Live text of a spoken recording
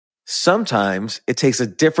Sometimes it takes a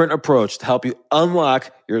different approach to help you unlock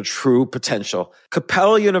your true potential.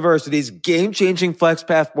 Capella University's game-changing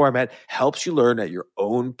FlexPath format helps you learn at your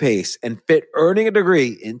own pace and fit earning a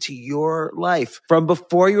degree into your life. From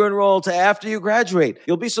before you enroll to after you graduate,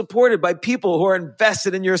 you'll be supported by people who are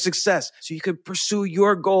invested in your success so you can pursue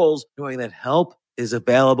your goals knowing that help is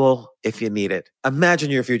available if you need it. Imagine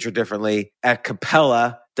your future differently at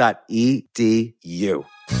capella.edu.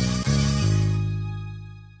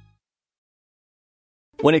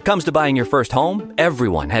 When it comes to buying your first home,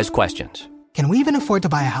 everyone has questions. Can we even afford to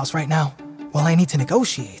buy a house right now? Well, I need to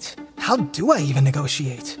negotiate. How do I even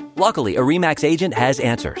negotiate? Luckily, a RE/MAX agent has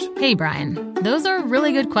answers. Hey, Brian, those are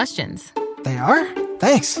really good questions. They are?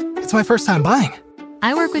 Thanks. It's my first time buying.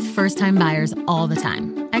 I work with first-time buyers all the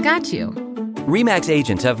time. I got you. RE/MAX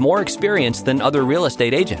agents have more experience than other real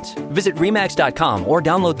estate agents. Visit RE/MAX.com or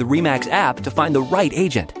download the RE/MAX app to find the right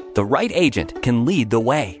agent. The right agent can lead the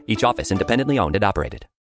way. Each office independently owned and operated.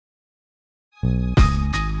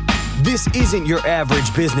 This isn't your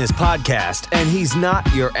average business podcast, and he's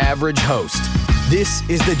not your average host. This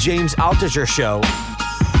is the James Altucher Show.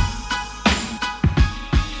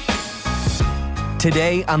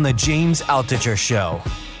 Today on the James Altucher Show.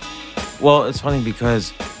 Well, it's funny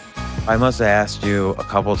because I must have asked you a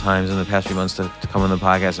couple of times in the past few months to come on the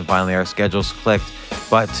podcast, and finally our schedules clicked.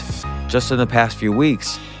 But just in the past few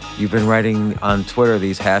weeks, you've been writing on Twitter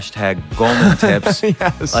these hashtag Gulman tips,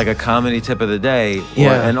 Yes. like a comedy tip of the day.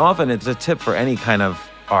 Yeah. And often it's a tip for any kind of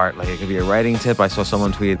art. Like it could be a writing tip. I saw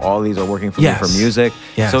someone tweet, all these are working for me for music.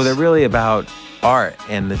 Yes. So they're really about art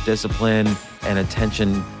and the discipline and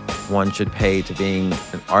attention one should pay to being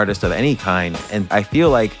an artist of any kind. And I feel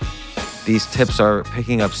like these tips are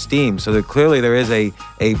picking up steam. So that clearly there is a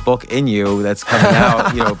book in you that's coming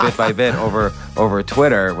out, bit by bit over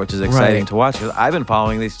Twitter, which is exciting to watch. Because I've been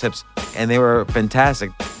following these tips and they were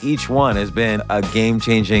fantastic. Each one has been a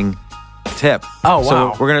game-changing tip. Oh,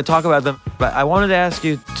 wow. So we're going to talk about them. But I wanted to ask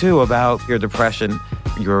you, too, about your depression.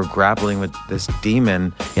 You're grappling with this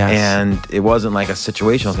demon. Yes. And it wasn't like a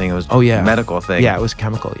situational thing. It was a medical thing. Yeah, it was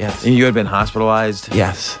chemical, yes. And you had been hospitalized?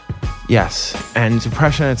 Yes. And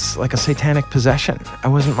depression, it's like a satanic possession. I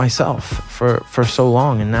wasn't myself for so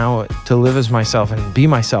long, and now to live as myself and be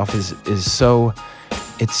myself is so,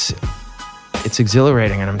 it's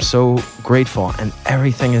exhilarating, and I'm so grateful, and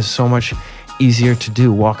everything is so much easier to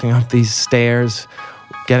do. Walking up these stairs,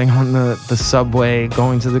 getting on the subway,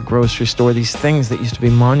 going to the grocery store, these things that used to be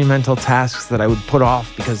monumental tasks that I would put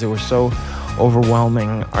off because they were so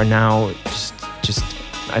overwhelming are now just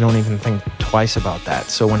I don't even think twice about that.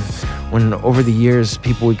 So when over the years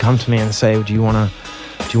people would come to me and say, do you want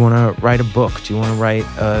to write a book? Do you want to write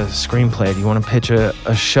a screenplay? Do you want to pitch a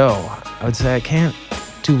show? I would say, I can't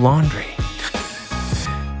do laundry.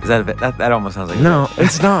 Is that almost sounds like no,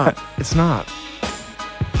 it's not. It's not.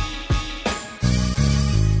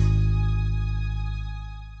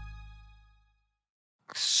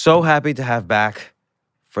 So happy to have back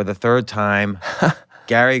for the third time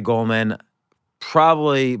Gary Gulman,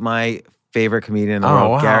 probably my favorite comedian in the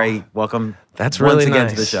world. Wow. Gary, welcome. That's really once again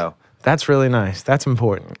nice. to the show. That's really nice. That's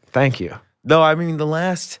important. Thank you. No, I mean the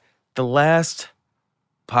last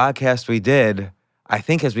podcast we did, I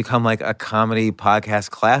think has become like a comedy podcast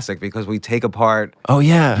classic because we take apart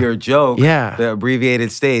your joke, the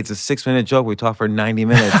abbreviated state. It's a 6-minute joke. We talk for 90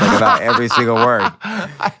 minutes like about every single word.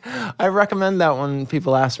 I recommend that when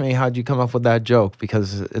people ask me, how'd you come up with that joke?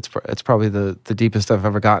 Because it's probably the deepest I've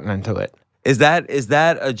ever gotten into it. Is that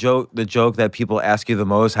a joke, the joke that people ask you the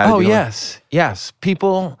most? Yes.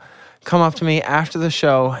 People come up to me after the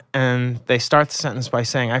show and they start the sentence by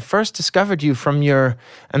saying, I first discovered you from your,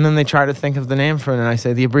 and then they try to think of the name for it, and I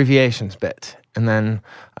say the abbreviations bit. And then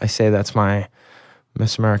I say that's my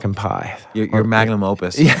Miss American Pie. Your magnum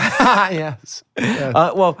opus. Yeah, yes.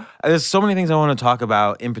 Well, there's so many things I want to talk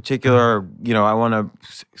about. In particular, I want to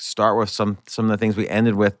start with some of the things we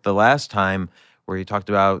ended with the last time, where you talked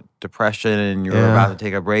about depression and you were about to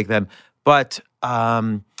take a break then. But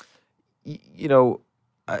I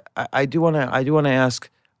do want to ask.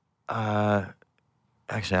 Actually,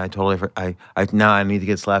 now I need to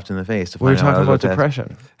get slapped in the face to find out. We're talking about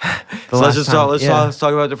depression. So let's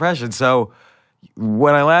talk about depression. So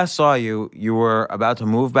when I last saw you, you were about to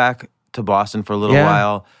move back to Boston for a little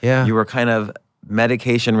while. Yeah. You were kind of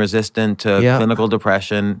medication resistant to clinical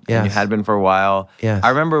depression. Yes. And you had been for a while. Yes. I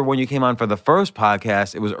remember when you came on for the first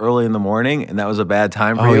podcast, it was early in the morning, and that was a bad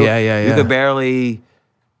time for you. Yeah. You could barely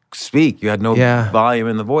speak. You had no volume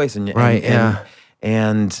in the voice. And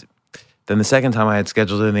Then the second time I had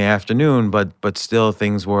scheduled it in the afternoon, but still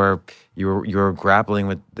things were you were grappling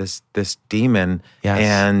with this demon, Yes.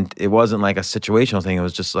 and it wasn't like a situational thing. It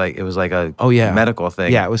was just like a medical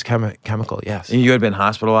thing. Yeah, it was chemical. Yes. And you had been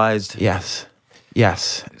hospitalized. Yes.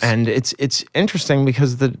 And it's interesting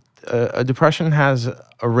because a depression has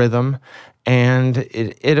a rhythm, and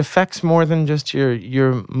it affects more than just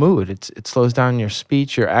your mood. It slows down your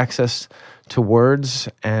speech, your access to words,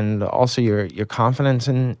 and also your confidence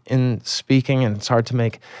in speaking, and it's hard to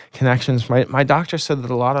make connections. My doctor said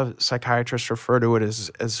that a lot of psychiatrists refer to it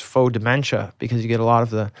as faux dementia because you get a lot of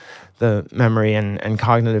the memory and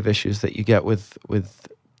cognitive issues that you get with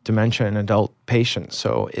dementia in adult patients.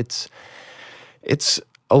 So it's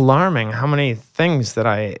alarming how many things that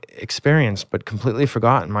I experienced but completely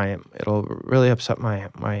forgotten. It'll really upset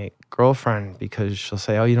my girlfriend because she'll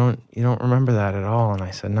say, "Oh, you don't remember that at all?" And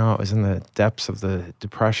I said, "No, it was in the depths of the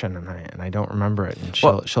depression, and I don't remember it." And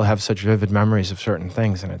she'll have such vivid memories of certain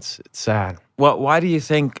things, and it's sad. Well, why do you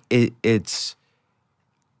think it's?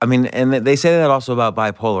 I mean, and they say that also about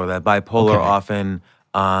bipolar. That bipolar often.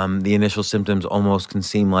 The initial symptoms almost can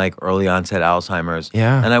seem like early onset Alzheimer's.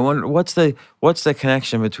 Yeah. And I wonder what's the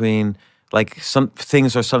connection between like some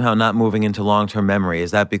things are somehow not moving into long-term memory.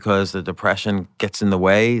 Is that because the depression gets in the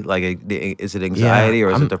way? Like, is it anxiety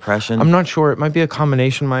or is it depression? I'm not sure. It might be a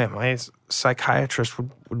combination. My psychiatrist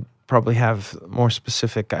would probably have more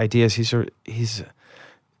specific ideas. He's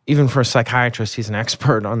even for a psychiatrist, he's an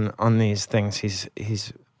expert on these things.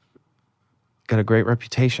 He's got a great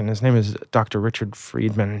reputation. His name is Dr. Richard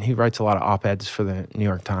Friedman. He writes a lot of op-eds for the New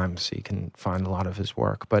York Times, so you can find a lot of his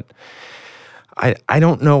work. But I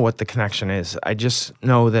don't know what the connection is. I just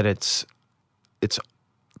know that it's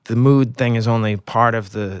the mood thing is only part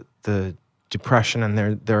of the depression, and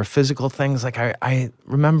there are physical things. Like I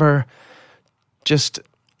remember just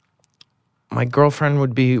my girlfriend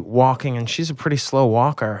would be walking, and she's a pretty slow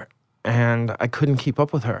walker, and I couldn't keep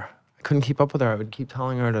up with her. I would keep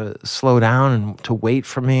telling her to slow down and to wait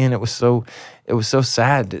for me, and it was so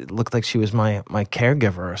sad. It looked like she was my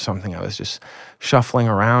caregiver or something. I was just shuffling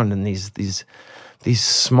around in these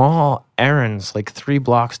small errands, like 3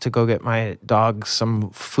 blocks to go get my dog some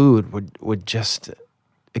food would just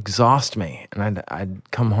exhaust me, and I'd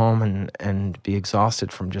come home and be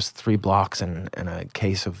exhausted from just 3 blocks and a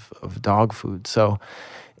case of dog food. So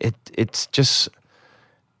it's just.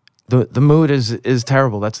 The mood is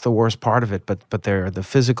terrible. That's the worst part of it. But there are the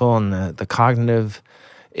physical and the cognitive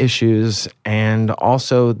issues, and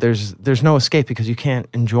also there's no escape because you can't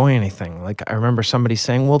enjoy anything. Like I remember somebody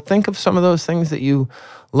saying, "Well, think of some of those things that you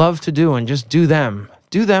love to do and just do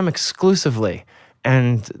them exclusively."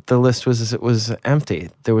 And the list was empty.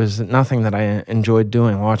 There was nothing that I enjoyed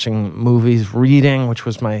doing. Watching movies, reading, which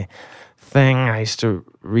was my thing. I used to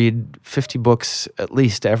read 50 books at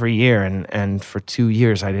least every year, and for 2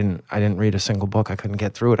 years I didn't read a single book. I couldn't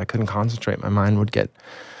get through it. I couldn't concentrate. My mind would get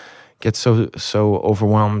so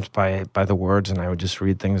overwhelmed by the words, and I would just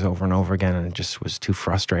read things over and over again, and it just was too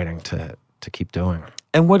frustrating to keep doing.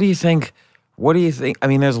 And what do you think? I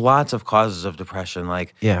mean, there's lots of causes of depression.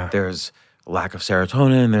 Like, there's lack of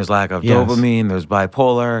serotonin, there's lack of dopamine, there's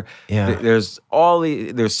bipolar, there's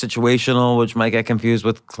situational, which might get confused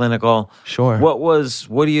with clinical. Sure.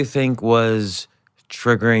 What do you think was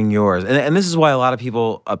triggering yours? And this is why a lot of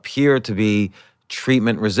people appear to be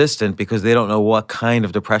treatment resistant, because they don't know what kind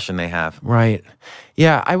of depression they have. Right.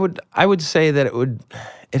 Yeah, I would say that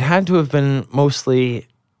it had to have been mostly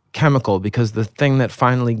chemical, because the thing that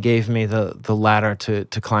finally gave me the ladder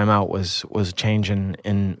to climb out was a change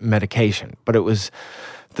in medication. But it was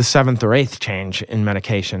the 7th or 8th change in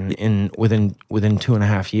medication within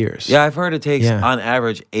 2.5 years. Yeah, I've heard it takes on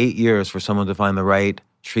average 8 years for someone to find the right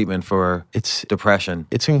treatment for depression.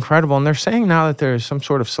 It's incredible, and they're saying now that there's some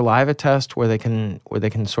sort of saliva test where they can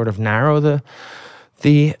sort of narrow the.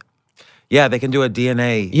 Yeah, they can do a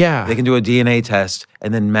DNA. Yeah, they can do a DNA test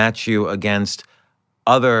and then match you against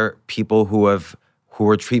other people who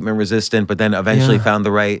were treatment resistant, but then eventually found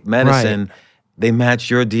the right medicine. Right. They match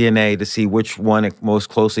your DNA to see which one it most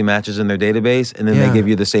closely matches in their database, and then they give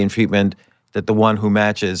you the same treatment that the one who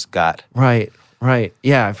matches got. Right.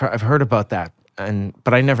 Yeah, I've heard about that,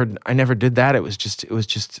 but I never did that. It was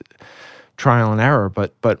just trial and error.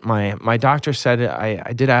 But my doctor said,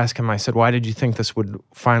 I did ask him. I said, why did you think this would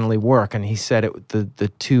finally work? And he said the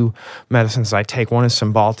 2 medicines I take, one is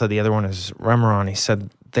Cymbalta, the other one is Remeron. He said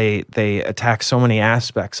they attack so many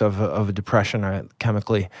aspects of depression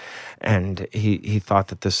chemically, and he thought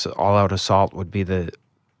that this all-out assault would be the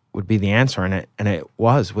answer, and it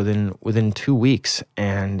was within 2 weeks,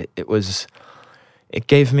 and it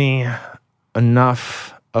gave me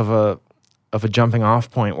enough of a jumping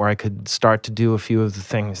off point where I could start to do a few of the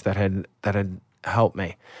things that had helped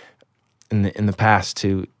me in the past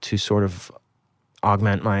to sort of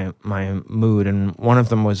augment my mood. And one of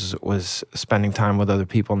them was spending time with other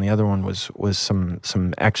people, and the other one was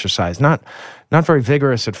some exercise. Not very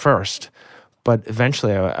vigorous at first, but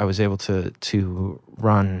eventually I was able to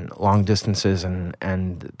run long distances,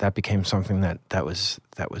 and that became something that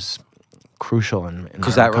was crucial in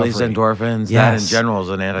because that releases endorphins. Yes. That in general is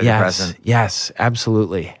an antidepressant. Yes,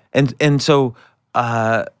 absolutely. And so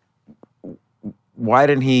why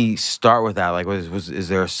didn't he start with that? Like, is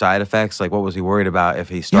there side effects? Like, what was he worried about if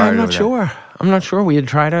he started? I'm not sure. We had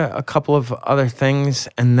tried a couple of other things,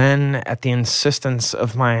 and then at the insistence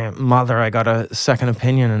of my mother, I got a second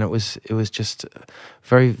opinion, and it was just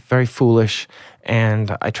very, very foolish.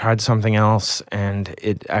 And I tried something else, and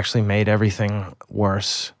it actually made everything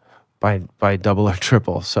worse by double or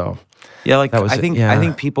triple. So yeah, like I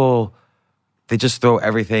think people, they just throw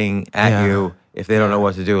everything at you if they don't know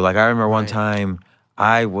what to do. Like I remember one time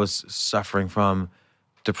I was suffering from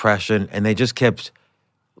depression, and they just kept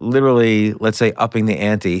literally, let's say, upping the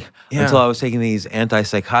ante until I was taking these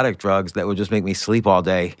antipsychotic drugs that would just make me sleep all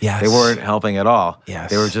day. Yes. They weren't helping at all. Yes.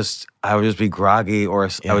 They were just, I would just be groggy, or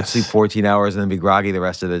I would sleep 14 hours and then be groggy the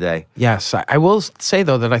rest of the day. Yes. I will say,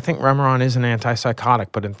 though, that I think Remeron is an antipsychotic,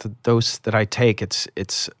 but in the dose that I take,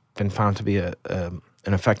 it's been found to be an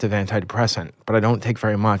effective antidepressant, but I don't take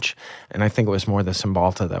very much, and I think it was more the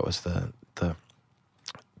Cymbalta that was the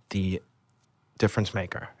difference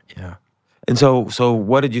maker. Yeah. And so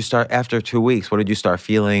what did you start after 2 weeks? What did you start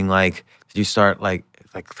feeling like? Did you start like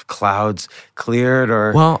the clouds cleared,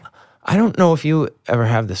 or? Well, I don't know if you ever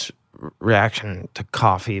have this reaction to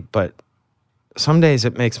coffee, but some days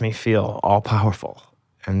it makes me feel all powerful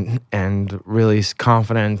and really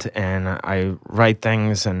confident, and I write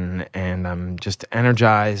things and I'm just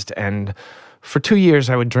energized. And for 2 years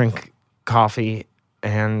I would drink coffee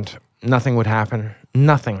and nothing would happen.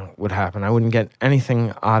 Nothing would happen. I wouldn't get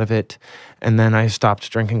anything out of it. And then I stopped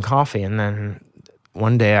drinking coffee. And then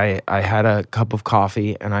one day I had a cup of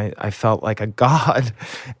coffee, and I felt like a god.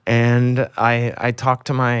 And I talked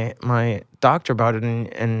to my doctor about it,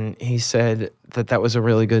 and he said that was a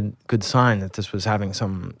really good sign that this was having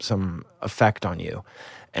some effect on you.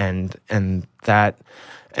 And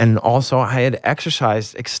also, I had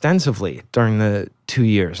exercised extensively during the 2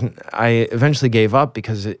 years. I eventually gave up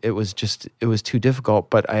because it was too difficult,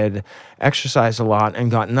 but I had exercised a lot and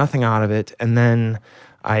got nothing out of it. And then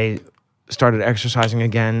I started exercising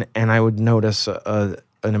again, and I would notice an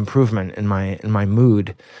improvement in my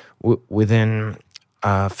mood within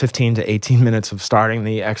 15 to 18 minutes of starting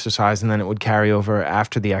the exercise, and then it would carry over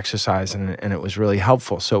after the exercise, and it was really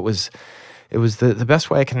helpful. So it was the best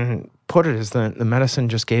way I can put it is the medicine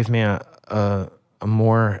just gave me a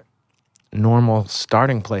more normal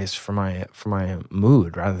starting place for my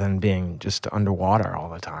mood, rather than being just underwater all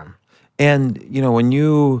the time. And when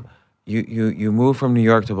you moved from New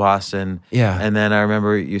York to Boston, and then I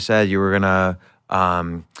remember you said you were gonna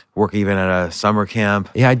work even at a summer camp.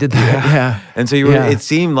 Yeah, I did that. Yeah. And so you were. It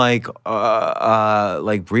seemed like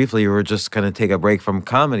briefly you were just gonna take a break from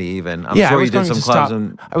comedy. Even I'm sure you did some clubs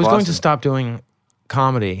in Boston. I was going to stop doing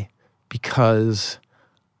comedy because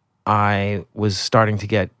I was starting to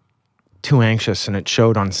get too anxious, and it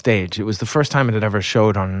showed on stage. It was the first time it had ever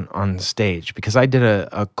showed on stage, because I did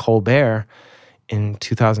a Colbert in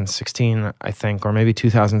 2016, I think, or maybe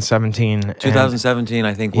 2017. 2017,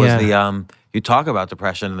 I think, was the you talk about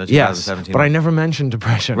depression in the 2017. Yes, but I never mentioned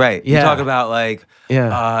depression. Right. Yeah. You talk about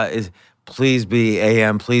please be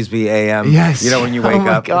AM, please be AM. Yes. When you wake up. Oh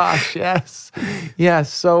my gosh, yes.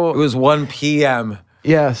 Yes. So it was 1 p.m.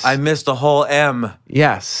 Yes. I missed a whole M.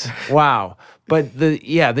 Yes. Wow. But the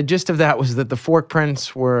gist of that was that the fork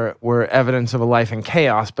prints were evidence of a life in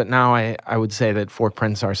chaos, but now I would say that fork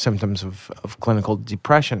prints are symptoms of clinical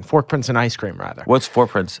depression. Fork prints in ice cream, rather. What's fork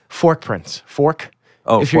prints? Fork prints. Fork?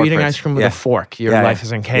 Oh, if you're eating ice cream with a fork, your life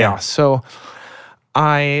is in chaos. So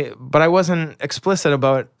but I wasn't explicit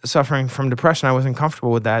about suffering from depression. I wasn't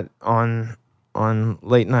comfortable with that on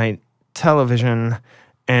late night television.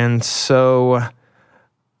 And so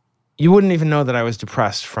you wouldn't even know that I was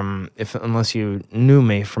depressed unless you knew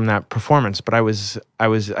me from that performance. But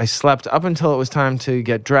I slept up until it was time to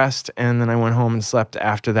get dressed, and then I went home and slept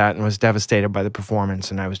after that, and was devastated by the performance,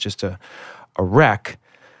 and I was just a wreck.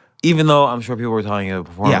 Even though I'm sure people were telling you the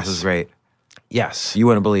performance was great. Yes. You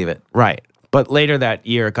wouldn't believe it. Right. But later that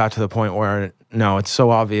year, it got to the point where, no, it's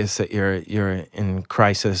so obvious that you're in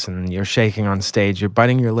crisis, and you're shaking on stage. You're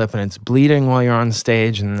biting your lip, and it's bleeding while you're on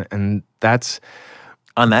stage, and that's...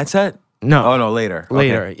 On that set? No. Oh, no, later.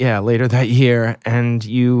 Later, okay. Yeah, later that year. And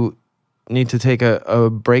you need to take a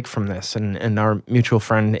break from this. And our mutual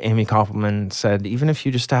friend, Amy Koppelman, said, even if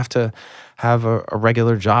you just have to have a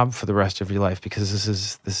regular job for the rest of your life, because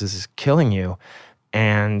this is killing you.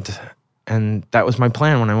 And that was my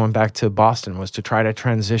plan when I went back to Boston, was to try to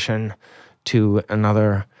transition to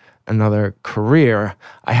another career.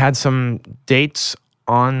 I had some dates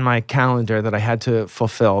on my calendar that I had to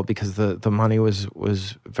fulfill because the money was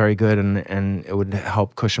very good and it would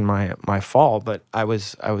help cushion my fall. But I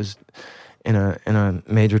was in a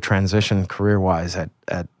major transition career-wise at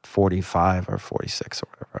 45 or 46 or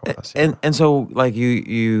whatever it was. And so like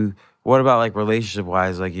you what about like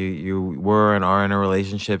relationship-wise? Like you were and are in a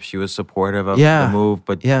relationship. She was supportive of the move,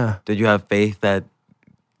 but did you have faith that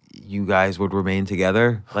you guys would remain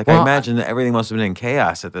together? Like, well, I imagine that everything must have been in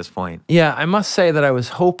chaos at this point. Yeah, I must say that I was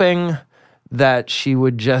hoping that she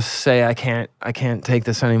would just say, I can't take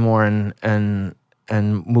this anymore and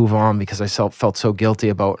move on, because I felt so guilty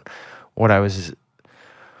about what I was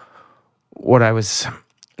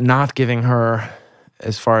not giving her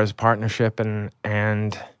as far as partnership, and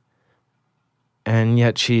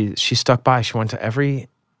yet she stuck by. She went to every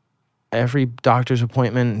doctor's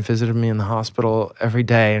appointment and visited me in the hospital every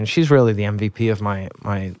day. And she's really the MVP of my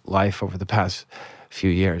life over the past few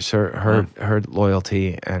years. Her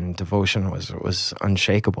loyalty and devotion was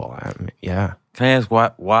unshakable. Yeah. Can I ask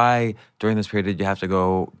why during this period did you have to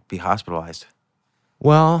go be hospitalized?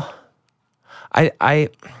 Well, I'm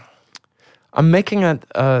making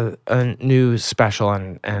a new special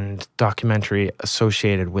and documentary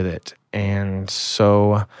associated with it. And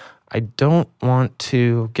so I don't want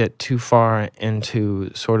to get too far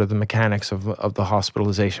into sort of the mechanics of the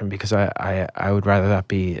hospitalization, because I would rather that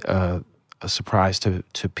be a surprise to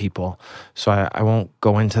people. So I won't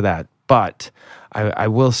go into that. But I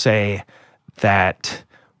will say that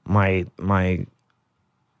my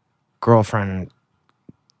girlfriend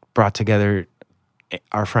brought together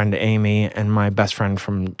our friend Amy and my best friend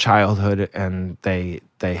from childhood, and they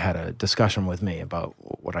had a discussion with me about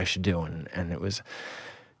what I should do, and it was...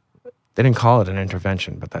 They didn't call it an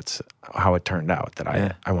intervention, but that's how it turned out, that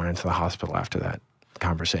I went into the hospital after that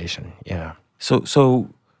conversation. Yeah. So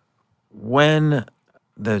when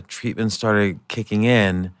the treatment started kicking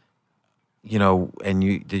in,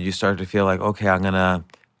 and did you start to feel like, okay, I'm gonna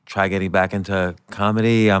try getting back into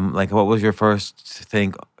comedy? Like, what was your first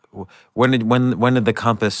think? When did the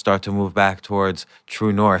compass start to move back towards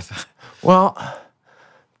true north? Well,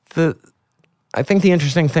 I think the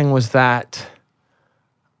interesting thing was that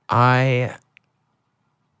I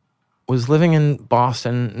was living in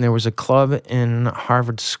Boston, and there was a club in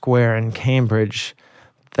Harvard Square in Cambridge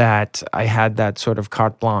that I had that sort of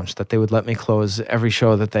carte blanche, that they would let me close every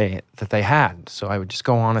show that they had. So I would just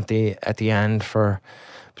go on at the end for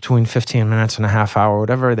between 15 minutes and a half hour,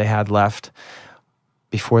 whatever they had left,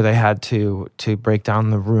 before they had to break down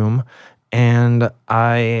the room. And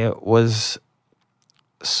I was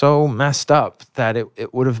so messed up that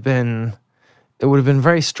it would have been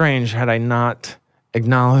very strange had I not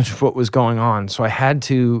acknowledged what was going on. So I had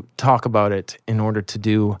to talk about it in order to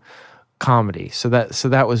do comedy. So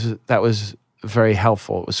that was very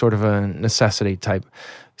helpful. It was sort of a necessity type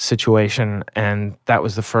situation, and that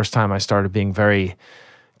was the first time I started being very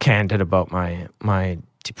candid about my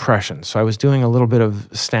depression. So I was doing a little bit of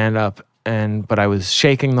stand up, but I was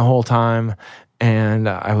shaking the whole time, and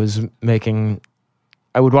I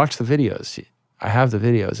would watch the videos. I have the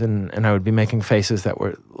videos, and I would be making faces that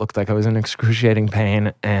looked like I was in excruciating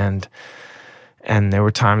pain, and there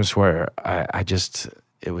were times where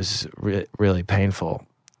it was really painful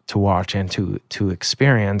to watch and to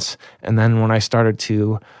experience. And then when I started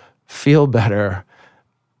to feel better,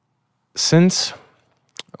 so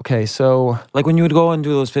like when you would go and do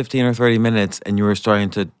those 15 or 30 minutes, and you were starting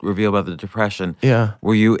to reveal about the depression,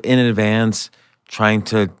 were you in advance trying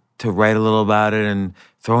to write a little about it and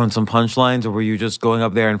throw in some punchlines, or were you just going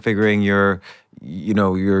up there and figuring your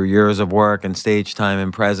years of work and stage time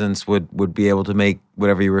and presence would be able to make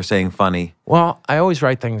whatever you were saying funny? Well, I always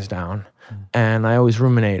write things down, and I always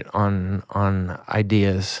ruminate on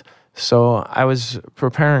ideas. So I was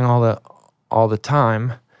preparing all the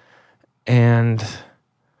time, and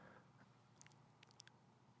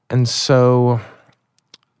so,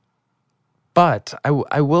 but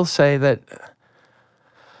I will say that,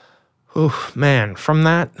 oh man, from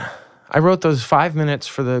that, I wrote those 5 minutes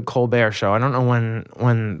for the Colbert Show. I don't know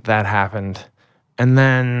when that happened. And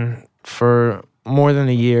then for more than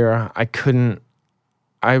a year, I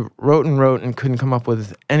wrote and couldn't come up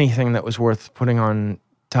with anything that was worth putting on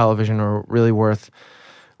television or really worth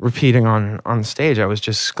repeating on stage. I was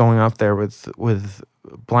just going up there with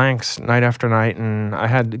blanks night after night, and I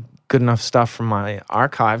had good enough stuff from my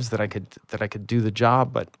archives that I could do the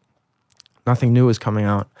job, but nothing new was coming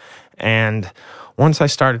out. And once I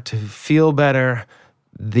started to feel better,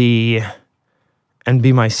 and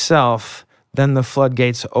be myself, then the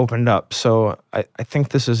floodgates opened up. So I think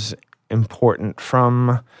this is important.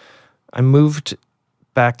 I moved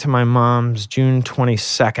back to my mom's June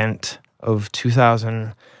 22nd of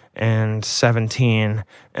 2017,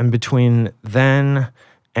 and between then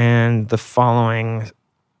and the following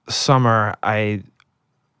summer, I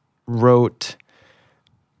wrote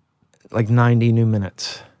like 90 new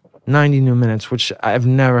minutes, which I've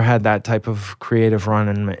never had that type of creative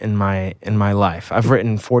run in my life. I've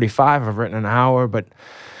written 45, I've written an hour, but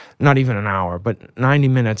not even an hour, but 90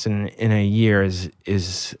 minutes in a year is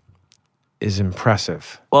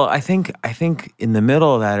impressive. Well, I think in the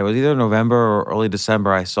middle of that, it was either November or early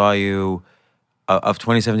December, I saw you, of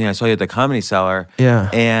 2017, I saw you at the Comedy Cellar. Yeah.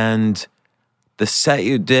 And the set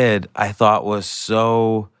you did, I thought was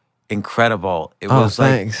so incredible. It was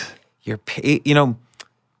thanks.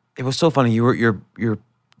 It was so funny.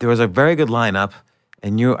 There was a very good lineup,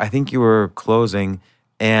 and I think you were closing,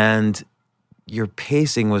 and your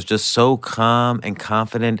pacing was just so calm and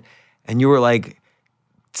confident, and you were like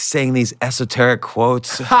saying these esoteric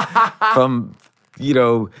quotes from,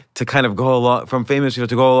 to kind of go along, from famous people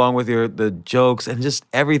to go along with the jokes, and just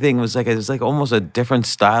everything was like almost a different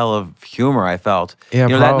style of humor, I felt. Yeah,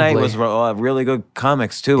 that night was really good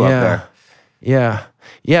comics too up there.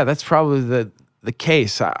 Yeah, that's probably the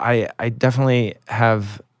case. I definitely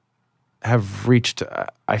have reached,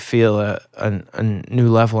 I feel, a new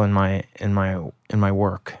level in my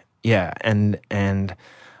work. Yeah, and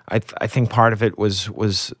I think part of it was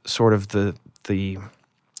sort of the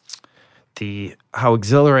how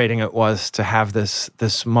exhilarating it was to have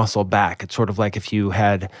this muscle back. It's sort of like if you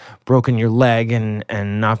had broken your leg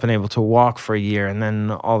and not been able to walk for a year, and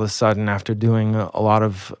then all of a sudden, after doing a lot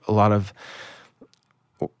of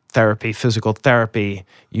therapy, physical therapy,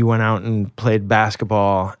 you went out and played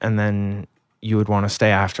basketball, and then you would want to stay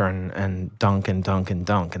after and dunk and dunk and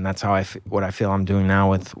dunk. And that's how what I feel I'm doing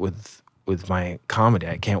now with my comedy.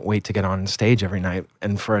 I can't wait to get on stage every night.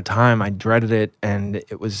 And for a time, I dreaded it, and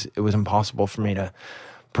it was impossible for me to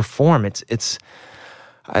perform.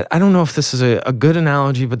 I don't know if this is a good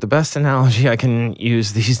analogy, but the best analogy I can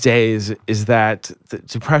use these days is that the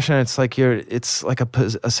depression, it's like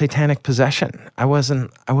a satanic possession. I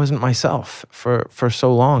wasn't myself for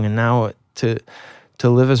so long, and now to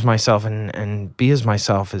live as myself and be as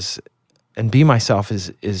myself is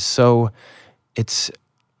so, it's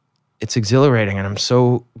exhilarating, and I'm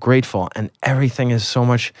so grateful, and everything is so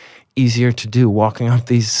much easier to do. Walking up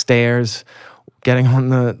these stairs, getting on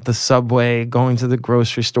the subway, going to the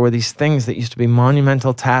grocery store, these things that used to be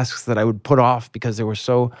monumental tasks that I would put off because they were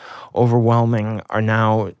so overwhelming are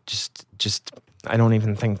now just I don't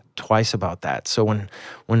even think twice about that. So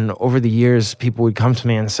when over the years people would come to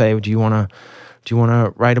me and say, do you want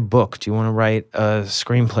to write a book? Do you want to write a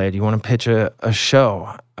screenplay? Do you want to pitch a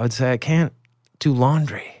show? I would say, I can't do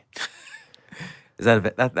laundry. Is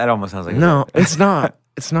that almost sounds like no, it's not.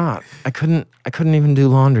 It's not. I couldn't even do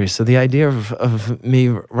laundry. So the idea of me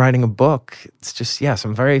writing a book, it's just, yes,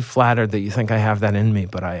 I'm very flattered that you think I have that in me,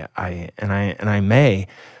 but I may,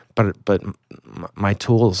 but my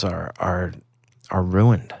tools are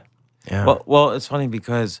ruined. Yeah. Well, it's funny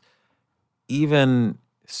because even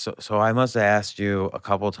so I must have asked you a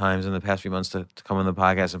couple of times in the past few months to come on the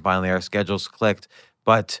podcast, and finally our schedules clicked.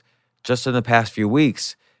 But just in the past few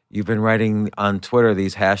weeks, you've been writing on Twitter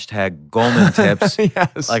these hashtag Gulman tips,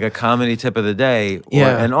 yes. like a comedy tip of the day.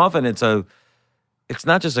 And often it's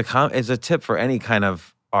not just it's a tip for any kind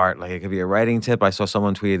of art. Like it could be a writing tip. I saw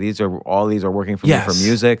someone tweeted, all these are working for me for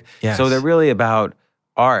music. Yes. So they're really about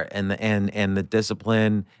art and the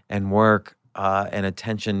discipline and work and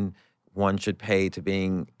attention one should pay to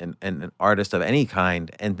being an artist of any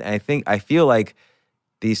kind. And I feel like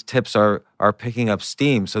these tips are picking up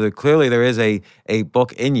steam. So there is a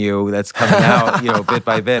book in you that's coming out, bit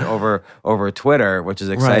by bit over Twitter, which is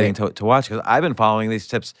exciting to watch, because I've been following these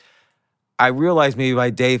tips. I realized maybe by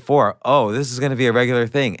day 4, this is going to be a regular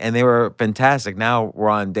thing, and they were fantastic. Now we're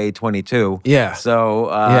on day 22. Yeah.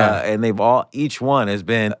 So and each one has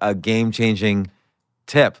been a game-changing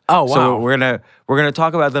tip. Oh wow. So we're gonna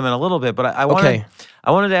talk about them in a little bit, but I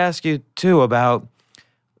wanted to ask you too about,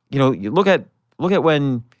 you look at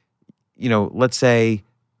when, let's say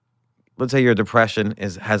your depression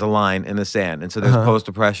has a line in the sand. And so there's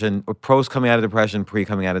post-depression, or post coming out of depression, pre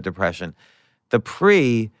coming out of depression. The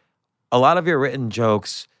pre, a lot of your written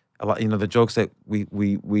jokes a lot, the jokes that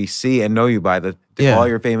we see and know you by, all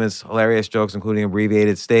your famous hilarious jokes, including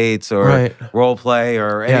abbreviated states or role play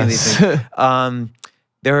or any of these things.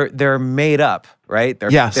 They're made up, right?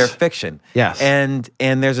 They're fiction. Yes. And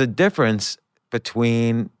there's a difference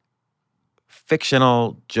between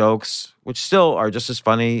fictional jokes, which still are just as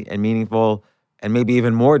funny and meaningful and maybe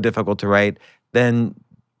even more difficult to write than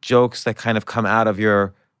jokes that kind of come out of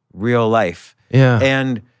your real life. Yeah.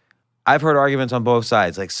 And I've heard arguments on both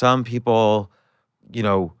sides. Like some people,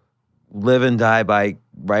 live and die by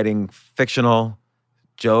writing fictional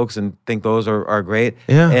jokes and think those are great.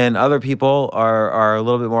 Yeah. And other people are a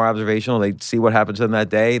little bit more observational. They see what happened to them that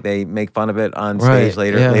day. They make fun of it on stage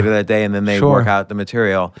later that day, and then they work out the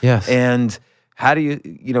material. Yes. And how do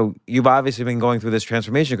you've obviously been going through this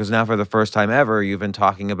transformation because now for the first time ever, you've been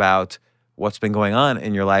talking about what's been going on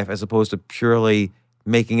in your life as opposed to purely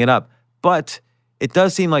making it up. But it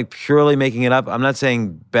does seem like purely making it up. I'm not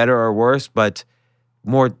saying better or worse, but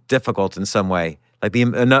more difficult in some way. Like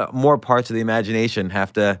more parts of the imagination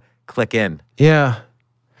have to click in. Yeah.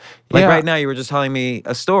 Like right now, you were just telling me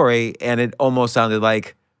a story, and it almost sounded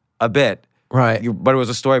like a bit. Right. But it was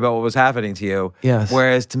a story about what was happening to you. Yes.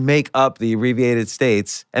 Whereas to make up the abbreviated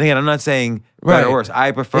states, and again, I'm not saying better or worse.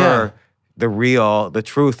 I prefer the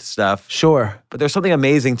truth stuff. Sure. But there's something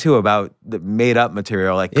amazing too about the made up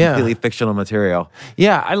material, like completely fictional material.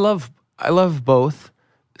 Yeah, I love both.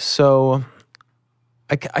 So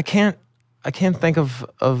I can't think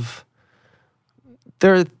of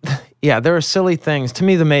there are silly things. To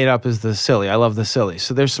me, the made up is the silly. I love the silly.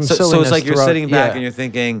 So there's some silliness. So it's like you're sitting back and you're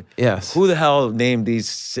thinking, yes, who the hell named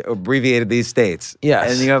abbreviated these states?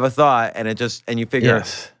 Yes. And you have a thought, and you figure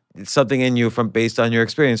something in you based on your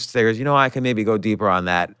experience figures, I can maybe go deeper on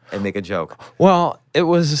that and make a joke. Well, it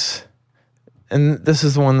was, and this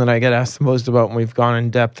is the one that I get asked the most about when we've gone in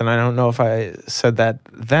depth, and I don't know if I said that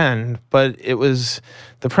then, but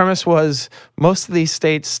the premise was most of these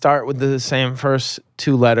states start with the same first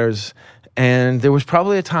two letters, and there was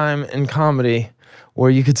probably a time in comedy where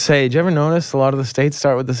you could say, did you ever notice a lot of the states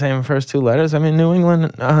start with the same first two letters? I mean, New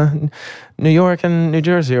England, New York, and New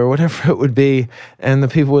Jersey, or whatever it would be, and the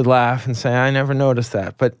people would laugh and say, I never noticed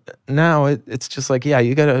that. But now it's just like,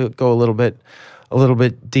 you got to go a little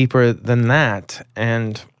bit deeper than that,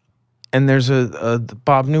 and there's a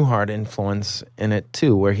Bob Newhart influence in it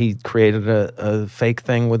too, where he created a fake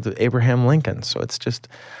thing with Abraham Lincoln. So it's just,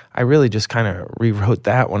 I really just kind of rewrote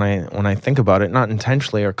that when I think about it, not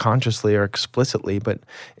intentionally or consciously or explicitly, but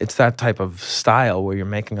it's that type of style where you're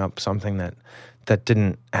making up something that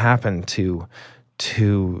didn't happen to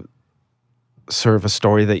serve a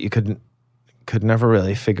story that you could never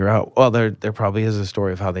really figure out. Well, there probably is a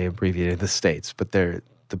story of how they abbreviated the states, but the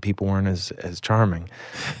people weren't as charming.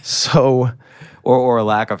 So, or a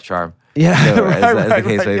lack of charm. Yeah, as the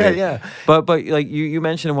case may be. Yeah. But like you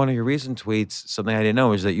mentioned in one of your recent tweets, something I didn't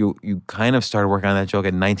know is that you kind of started working on that joke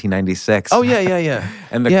in 1996. Oh yeah.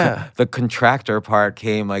 And the contractor part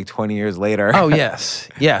came like 20 years later. Oh yes.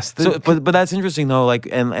 So, but that's interesting though. Like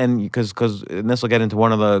and because this will get into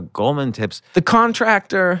one of the Gulman tips. The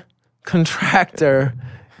contractor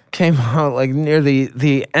came out like near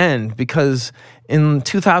the end because in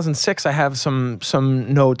 2006 I have some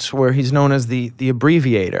notes where he's known as the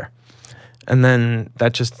abbreviator. And then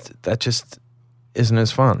that just isn't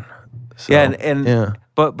as fun. So,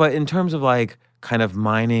 But in terms of like kind of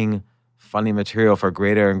mining funny material for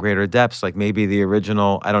greater and greater depths, like maybe the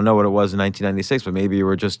original, I don't know what it was in 1996, but maybe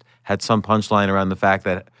you had some punchline around the fact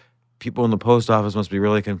that people in the post office must be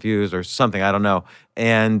really confused or something. I don't know.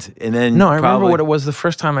 And then no, I remember what it was the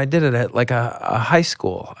first time I did it at like a high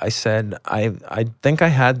school. I said, I think I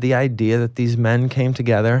had the idea that these men came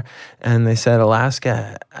together and they said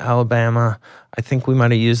Alaska, Alabama. I think we might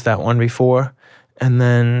have used that one before. And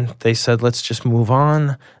then they said, let's just move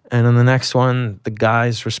on. And in the next one, the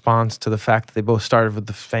guy's response to the fact that they both started with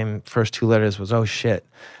the same first two letters was, oh shit.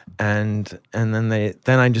 And then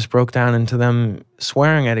I just broke down into them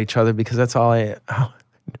swearing at each other because that's all I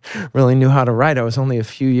really knew how to write. I was only a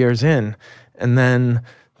few years in. And then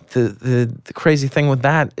the crazy thing with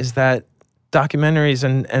that is that documentaries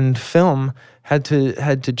and film had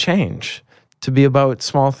to change to be about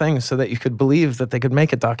small things so that you could believe that they could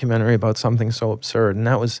make a documentary about something so absurd. And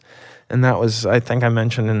that was, I think I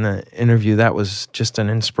mentioned in the interview, that was just an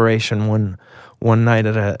inspiration. One night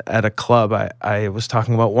at a club, I was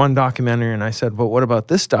talking about one documentary, and I said, "But what about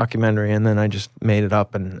this documentary?" And then I just made it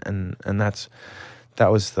up, and that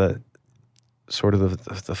was the sort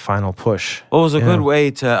of the final push. Well, it was a good way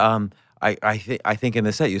to. I think in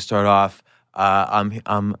the set you start off.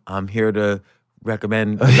 I'm here to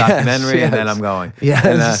recommend a documentary, and then I'm going.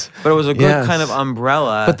 Yes. And, but it was a good kind of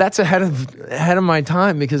umbrella. But that's ahead of my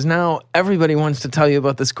time, because now everybody wants to tell you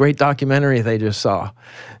about this great documentary they just saw.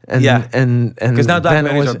 And, and because now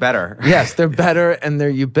documentaries are better. Yes, they're better and they're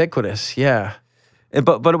ubiquitous. Yeah.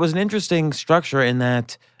 But it was an interesting structure in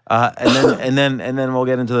that, and then we'll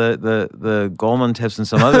get into the Gulman tips and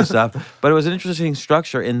some other stuff. But it was an interesting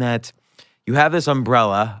structure in that you have this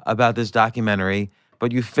umbrella about this documentary,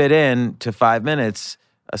 but you fit in to 5 minutes,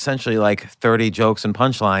 essentially like 30 jokes and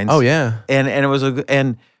punchlines. Oh yeah, and it was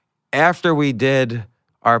and after we did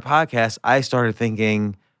our podcast, I started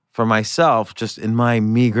thinking for myself, just in my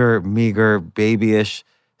meager babyish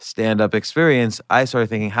stand-up experience, I started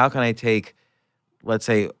thinking, how can I take, let's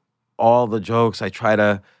say, all the jokes I try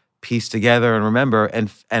to piece together and remember,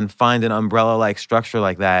 and find an umbrella-like structure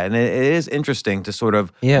like that. And it is interesting to sort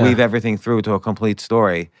of weave everything through to a complete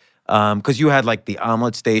story. Because you had like the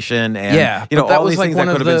omelet station and all these things that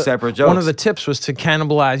could have been separate jokes. One of the tips was to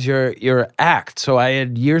cannibalize your act. So I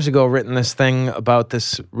had years ago written this thing about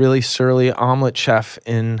this really surly omelet chef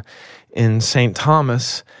in St.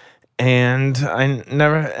 Thomas, and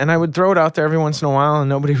I would throw it out there every once in a while, and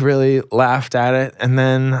nobody really laughed at it. And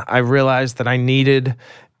then I realized that I needed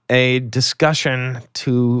a discussion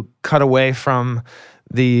to cut away from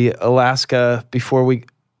the Alabama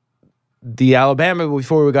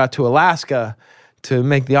before we got to Alaska, to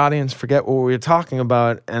make the audience forget what we were talking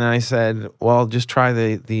about. And I said, well, just try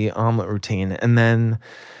the omelet routine. And then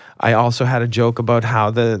I also had a joke about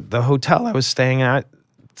how the hotel I was staying at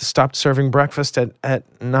stopped serving breakfast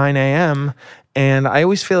at 9 a.m. And I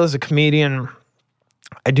always feel as a comedian,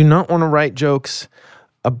 I do not want to write jokes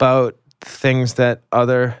about things that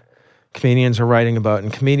other comedians are writing about.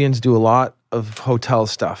 And comedians do a lot of hotel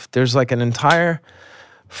stuff. There's like an entire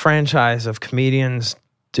franchise of comedians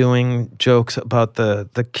doing jokes about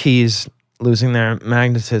the keys losing their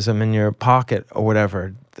magnetism in your pocket or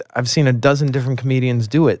whatever. I've seen a dozen different comedians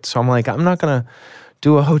do it. So I'm like, I'm not going to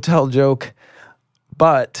do a hotel joke,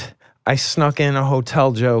 but I snuck in a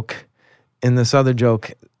hotel joke in this other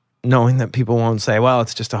joke, knowing that people won't say, well,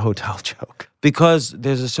 it's just a hotel joke. Because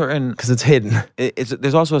there's a certain... Because it's hidden.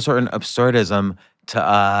 There's also a certain absurdism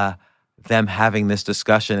to them having this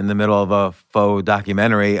discussion in the middle of a faux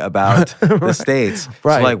documentary about the States.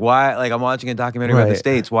 Right. So like, why, like I'm watching a documentary about the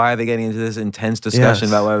States, why are they getting into this intense discussion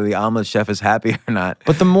about whether the omelet chef is happy or not?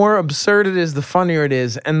 But the more absurd it is, the funnier it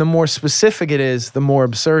is, and the more specific it is, the more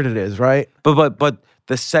absurd it is, right? But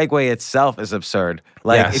the segue itself is absurd.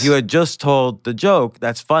 Like if you had just told the joke,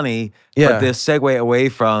 that's funny, but the segue away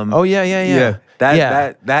from... Oh, yeah.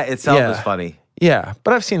 That itself is funny. Yeah,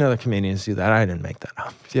 but I've seen other comedians do that. I didn't make that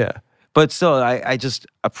up. Yeah. But still, I just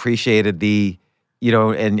appreciated the,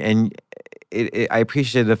 I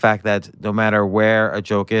appreciated the fact that no matter where a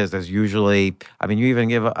joke is, there's usually, I mean, you even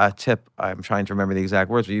give a tip. I'm trying to remember the exact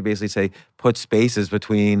words, but you basically say, put spaces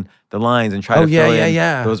between the lines and try to fill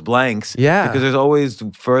in those blanks. Yeah. Because there's always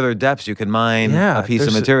further depths you can mine a piece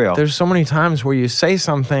of material. There's so many times where you say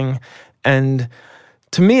something, and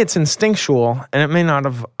to me, it's instinctual, and it may not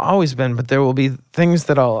have always been, but there will be things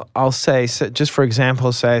that I'll say. So just for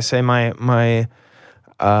example, I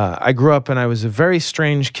grew up and I was a very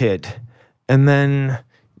strange kid, and then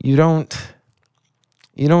you don't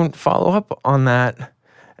follow up on that,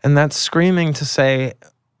 and that's screaming to say,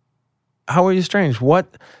 how are you strange?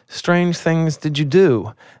 What strange things did you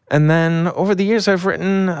do? And then over the years, I've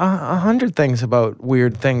written 100 things about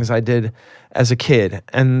weird things I did as a kid,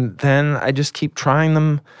 and then I just keep trying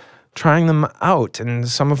them out, and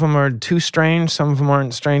some of them are too strange, some of them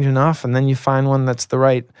aren't strange enough, and then you find one that's the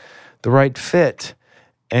right fit,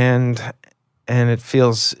 and it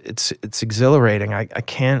feels it's exhilarating. I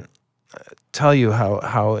can't tell you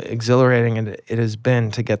how exhilarating it has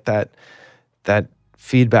been to get that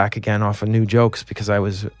feedback again off of new jokes, because I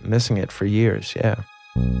was missing it for years. Yeah.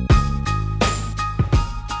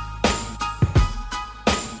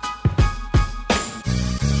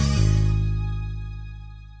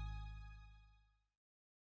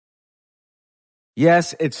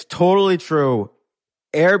 Yes, it's totally true.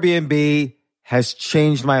 Airbnb has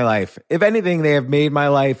changed my life. If anything, they have made my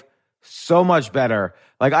life so much better.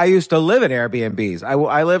 Like, I used to live in Airbnbs.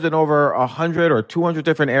 I lived in over 100 or 200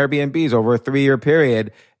 different Airbnbs over a 3-year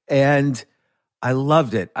period, and I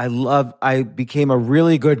loved it. I became a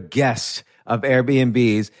really good guest of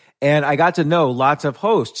Airbnbs, and I got to know lots of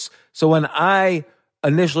hosts. So when I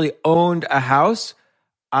initially owned a house,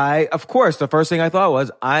 of course, the first thing I thought was,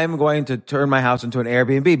 I'm going to turn my house into an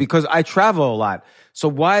Airbnb because I travel a lot. So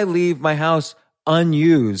why leave my house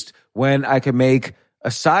unused when I can make a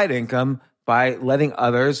side income by letting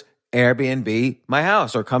others Airbnb my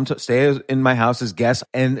house or come to stay in my house as guests.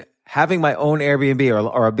 And having my own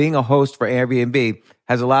Airbnb or being a host for Airbnb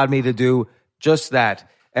has allowed me to do just that.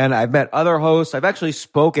 And I've met other hosts. I've actually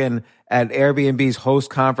spoken at Airbnb's host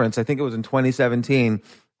conference. I think it was in 2017.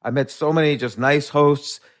 I met so many just nice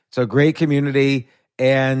hosts. It's a great community.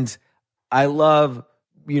 And I love,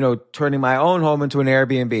 turning my own home into an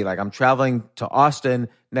Airbnb. Like I'm traveling to Austin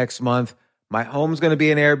next month. My home's going to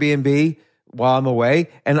be an Airbnb while I'm away,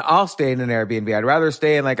 and I'll stay in an Airbnb. I'd rather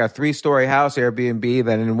stay in like a 3-story house Airbnb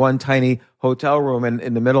than in one tiny hotel room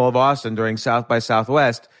in the middle of Austin during South by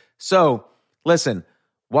Southwest. So listen,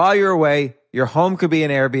 while you're away, your home could be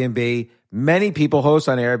an Airbnb. Many people host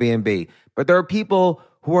on Airbnb, but there are people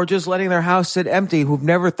who are just letting their house sit empty, who've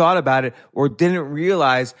never thought about it or didn't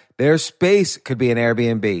realize their space could be an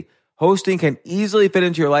Airbnb. Hosting can easily fit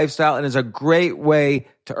into your lifestyle and is a great way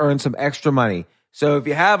to earn some extra money. So if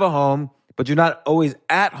you have a home, but you're not always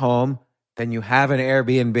at home, then you have an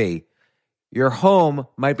Airbnb. Your home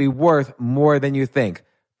might be worth more than you think.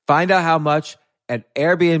 Find out how much at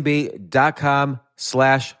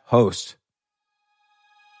airbnb.com/host.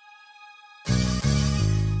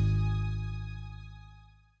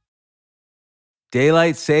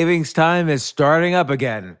 Daylight savings time is starting up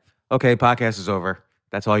again. Okay, podcast is over.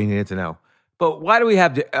 That's all you needed to know. But why do we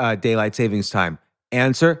have daylight savings time?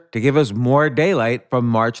 Answer: to give us more daylight from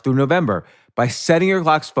March through November. By setting your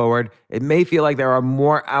clocks forward, it may feel like there are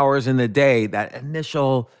more hours in the day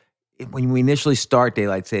when we initially start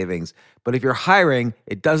daylight savings. But if you're hiring,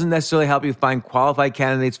 it doesn't necessarily help you find qualified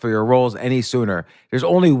candidates for your roles any sooner. There's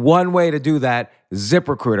only one way to do that: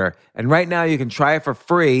 ZipRecruiter. And right now you can try it for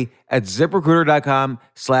free at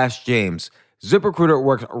ZipRecruiter.com/James. ZipRecruiter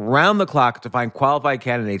works around the clock to find qualified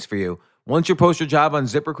candidates for you. Once you post your job on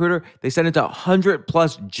ZipRecruiter, they send it to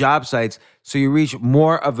 100+ job sites so you reach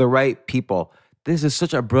more of the right people. This is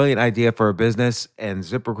such a brilliant idea for a business, and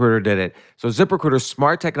ZipRecruiter did it. So ZipRecruiter's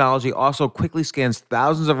smart technology also quickly scans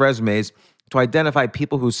thousands of resumes to identify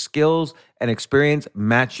people whose skills and experience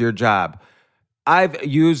match your job. I've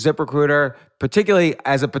used ZipRecruiter, particularly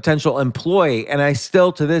as a potential employee, and I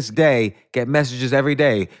still to this day get messages every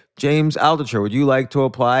day. James Altucher, would you like to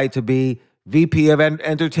apply to be VP of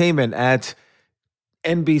Entertainment at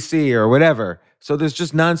NBC or whatever? So there's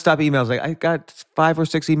just nonstop emails. Like I got 5 or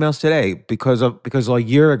 6 emails today because a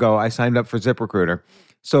year ago I signed up for ZipRecruiter.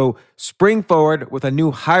 So spring forward with a new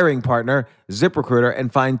hiring partner, ZipRecruiter,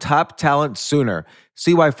 and find top talent sooner.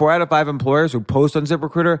 See why 4 out of 5 employers who post on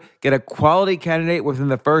ZipRecruiter get a quality candidate within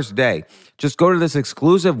the first day. Just go to this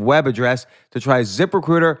exclusive web address to try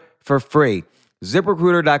ZipRecruiter for free.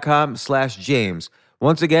 ZipRecruiter.com/James.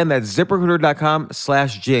 Once again, that's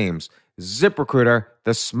ZipRecruiter.com/James. ZipRecruiter,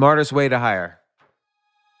 the smartest way to hire.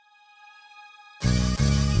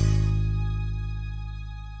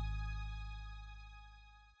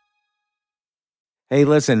 Hey,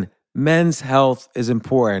 listen, men's health is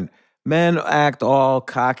important. Men act all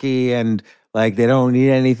cocky and like they don't need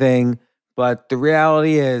anything. But the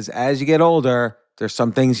reality is, as you get older, there's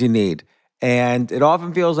some things you need. And it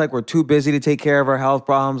often feels like we're too busy to take care of our health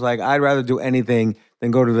problems. Like I'd rather do anything than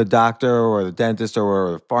go to the doctor or the dentist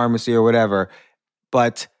or the pharmacy or whatever.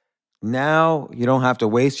 But now you don't have to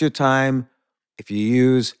waste your time if you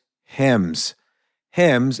use Hims.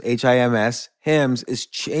 Hims, H-I-M-S, Hims is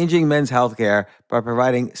changing men's healthcare by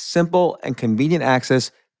providing simple and convenient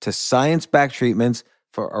access to science-backed treatments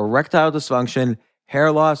for erectile dysfunction,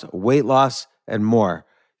 hair loss, weight loss, and more.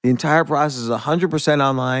 The entire process is 100%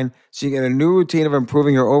 online, so you get a new routine of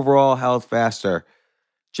improving your overall health faster.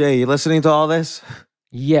 Jay, you listening to all this?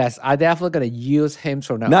 Yes, I definitely gonna use Hims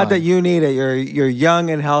from now on. Not that you need it. You're young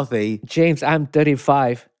and healthy. James, I'm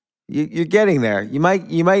 35. You're getting there. You might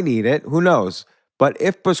need it. Who knows? But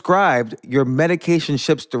if prescribed, your medication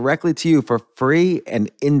ships directly to you for free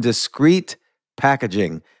and in discreet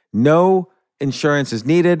packaging. No insurance is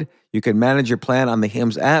needed. You can manage your plan on the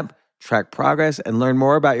Hims app, track progress, and learn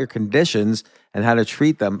more about your conditions and how to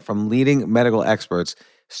treat them from leading medical experts.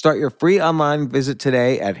 Start your free online visit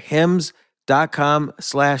today at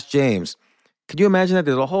hims.com/James. Could you imagine that?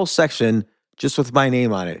 There's a whole section just with my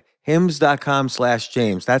name on it.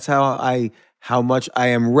 hims.com/James. That's how much I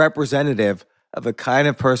am representative of the kind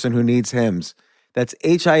of person who needs Hims. That's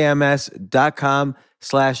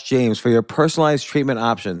hims.com/James for your personalized treatment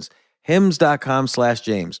options.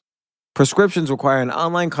 hims.com/James. Prescriptions require an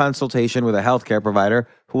online consultation with a healthcare provider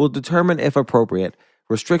who will determine if appropriate.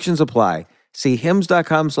 Restrictions apply. See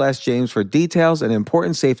hims.com/James for details and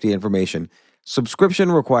important safety information.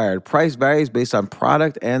 Subscription required. Price varies based on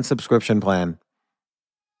product and subscription plan.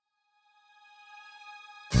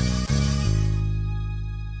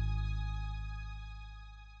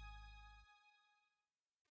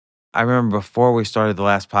 I remember before we started the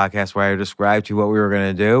last podcast where I described to you what we were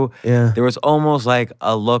going to do, Yeah. there was almost like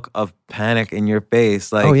a look of panic in your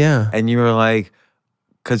face. Like, Oh, yeah. And you were like,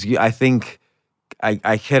 because I think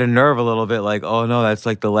I hit a nerve a little bit, like, oh no, that's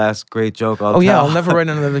like the last great joke I'll tell. Yeah, I'll never write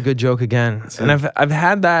another good joke again. And I've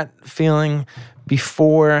had that feeling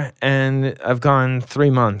before, and I've gone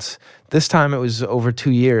 3 months. This time it was over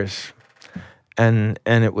 2 years. And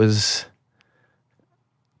it's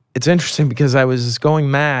interesting because I was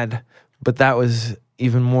going mad, but that was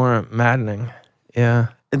even more maddening. Yeah.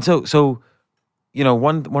 And so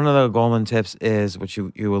one of the Gulman tips is, which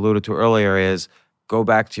you alluded to earlier, is go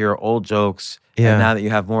back to your old jokes. Yeah. And now that you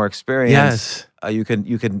have more experience, you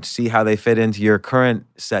can see how they fit into your current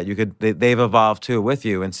set. They've evolved too with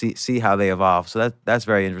you, and see how they evolve. So that's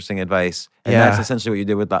very interesting advice. And that's essentially what you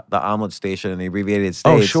did with the omelet station and the abbreviated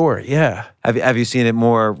states. Oh, sure, yeah. Have you seen it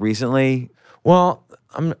more recently? Well,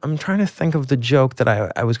 I'm trying to think of the joke that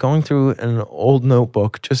I was going through an old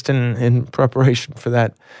notebook just in preparation for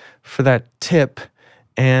that tip,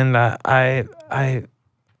 and I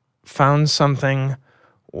found something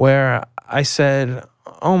where I said,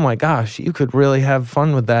 "Oh my gosh, you could really have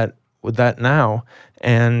fun with that now,"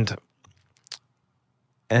 and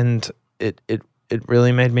it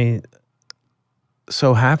really made me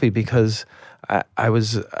so happy because I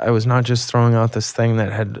was not just throwing out this thing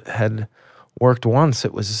that had worked once.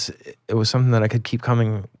 It was something that I could keep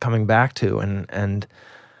coming back to, and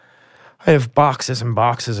I have boxes and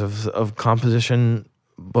boxes of composition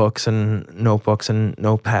books and notebooks and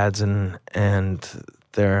notepads, and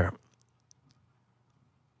they're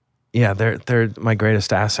my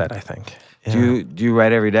greatest asset, I think. Yeah. Do you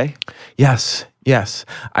write every day? Yes.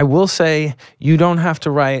 I will say you don't have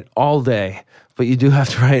to write all day, but you do have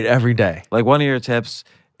to write every day. Like one of your tips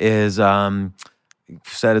is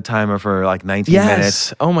set a timer for like 19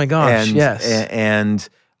 minutes. Oh my gosh, yes. And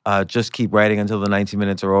just keep writing until the 19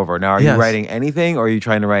 minutes are over. Now, are you writing anything, or are you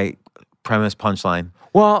trying to write premise, punchline?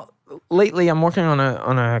 Well, lately I'm working on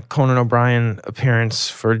a Conan O'Brien appearance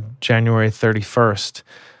for January 31st.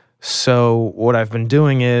 So what I've been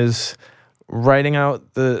doing is writing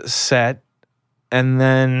out the set and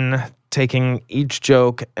then taking each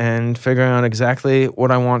joke and figuring out exactly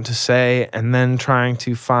what I want to say, and then trying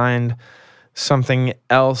to find something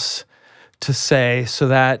else to say, so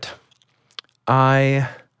that I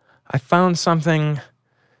found something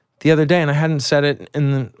the other day, and I hadn't said it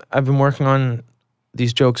I've been working on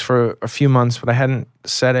these jokes for a few months, but I hadn't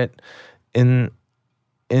said it in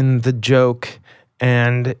the joke,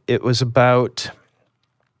 and it was about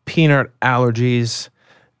peanut allergies.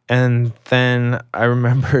 And then I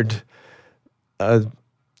remembered a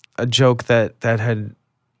joke that had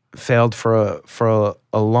failed for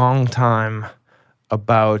a long time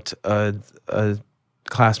about a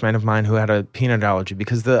classmate of mine who had a peanut allergy.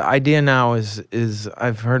 Because the idea now is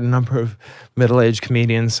I've heard a number of middle-aged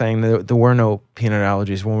comedians saying that there were no peanut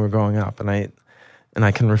allergies when we were growing up, and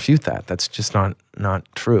I can refute that. That's just not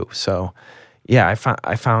true. So yeah,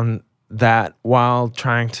 I found that while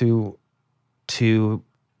trying to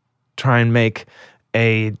try and make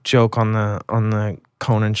a joke on the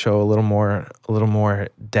Conan show a little more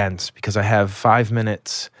dense, because I have 5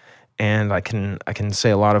 minutes and I can say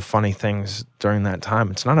a lot of funny things during that time.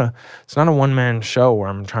 It's not a one-man show where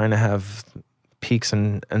I'm trying to have peaks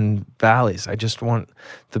and valleys. I just want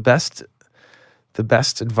the best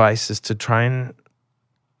advice is to try and,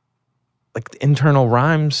 like, the internal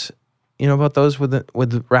rhymes, you know about those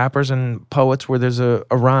with rappers and poets, where there's a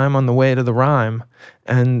rhyme on the way to the rhyme,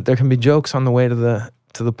 and there can be jokes on the way to the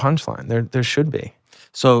punchline. There should be.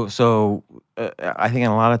 So I think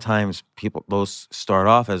a lot of times those start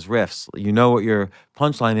off as riffs. You know what your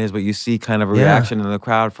punchline is, but you see kind of a reaction in the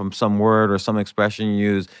crowd from some word or some expression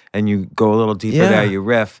you use, and you go a little deeper there. You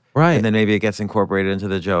riff, right, and then maybe it gets incorporated into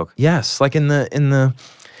the joke. Yes, like in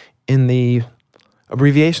the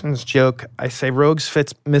abbreviations joke, I say rogues,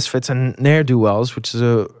 misfits, and ne'er-do-wells, which is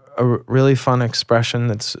a really fun expression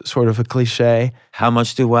that's sort of a cliche. How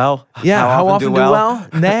much do well? Yeah, how often do well?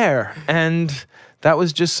 Ne'er. And that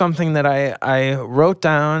was just something that I wrote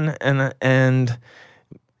down, and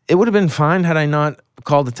it would have been fine had I not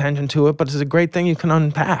called attention to it, but it's a great thing you can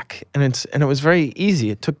unpack. And it was very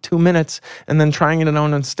easy. It took 2 minutes, and then trying it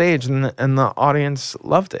on stage, and the audience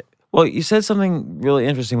loved it. Well, you said something really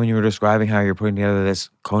interesting when you were describing how you're putting together this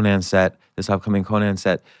upcoming Conan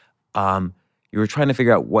set. You were trying to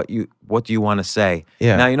figure out what do you want to say.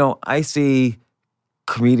 Yeah. Now, I see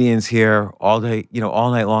comedians here all day,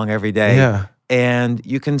 all night long, every day. Yeah. And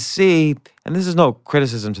you can see, and this is no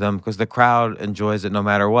criticism to them because the crowd enjoys it no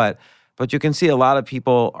matter what, but you can see a lot of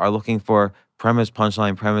people are looking for premise,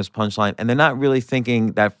 punchline, and they're not really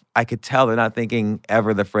thinking that. I could tell they're not thinking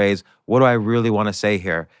ever the phrase, what do I really want to say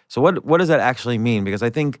here? So what does that actually mean? Because I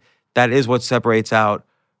think that is what separates out,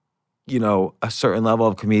 a certain level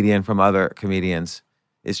of comedian from other comedians.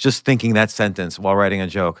 It's just thinking that sentence while writing a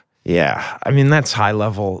joke. Yeah, I mean, that's high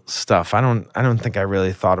level stuff. I don't think I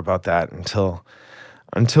really thought about that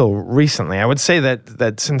until recently. I would say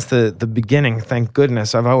that since the beginning, thank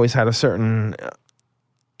goodness, I've always had a certain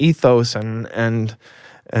ethos and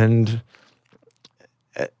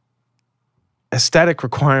aesthetic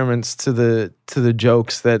requirements to the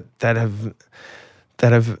jokes that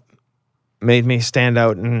have made me stand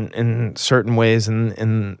out in certain ways,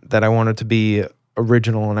 and that I wanted to be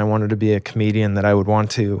original, and I wanted to be a comedian that I would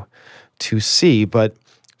want to see. But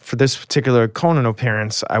for this particular Conan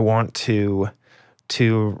appearance, I want to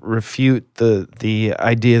refute the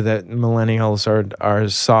idea that millennials are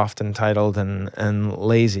soft, entitled, and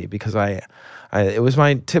lazy, because it was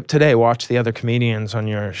my tip today, watch the other comedians on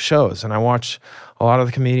your shows. And I watch a lot of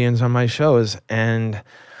the comedians on my shows, and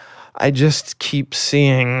I just keep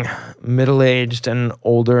seeing middle-aged and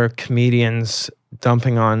older comedians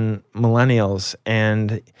dumping on millennials.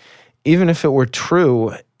 And even if it were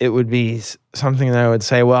true, it would be something that I would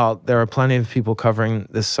say, well, there are plenty of people covering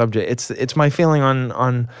this subject. It's my feeling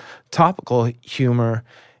on topical humor.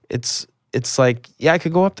 It's like, yeah, I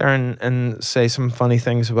could go up there and say some funny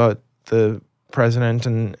things about the president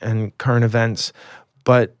and current events,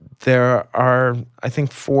 but there are, I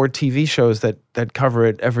think, 4 TV shows that cover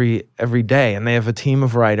it every day, and they have a team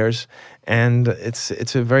of writers, and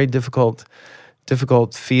it's a very difficult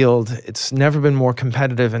field. It's never been more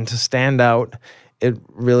competitive, and to stand out, it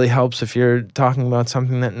really helps if you're talking about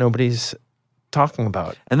something that nobody's talking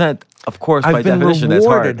about. And that, of course, by definition, that's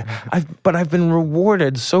hard. I've been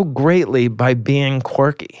rewarded so greatly by being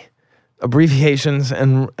quirky. Abbreviations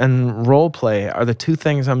and role play are the 2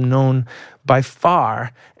 things I'm known by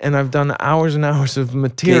far, and I've done hours and hours of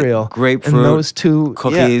material. Grapefruit, and those 2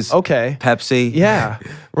 cookies, yeah, okay, Pepsi. Yeah,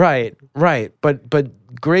 right. But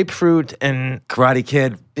grapefruit and Karate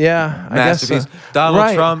Kid. Yeah, masterpiece. I guess so.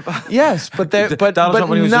 Donald Trump. Yes, but Donald Trump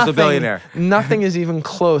when he was just a billionaire. Nothing is even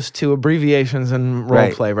close to abbreviations and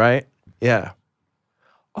role play, right? Yeah.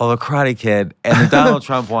 Oh, the Karate Kid and the Donald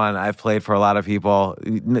Trump one I've played for a lot of people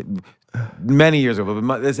many years ago,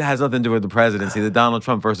 but this has nothing to do with the presidency. The Donald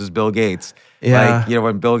Trump versus Bill Gates. Yeah. Like,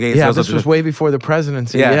 when Bill Gates... Yeah, this was way before the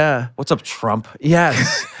presidency. Yeah. What's up, Trump?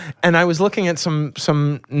 Yes. And I was looking at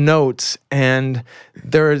some notes, and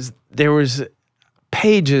there was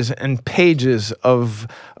pages and pages of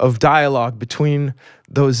dialogue between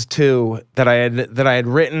those 2 that I had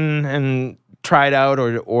written and tried out,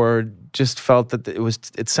 or just felt that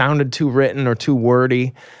it sounded too written or too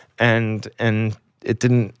wordy, and it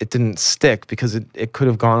didn't stick because it could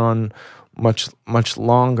have gone on much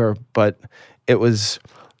longer. But it was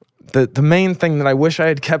the main thing that I wish I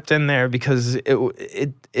had kept in there, because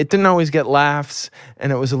it didn't always get laughs,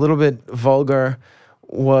 and it was a little bit vulgar,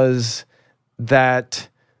 was that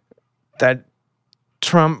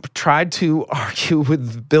Trump tried to argue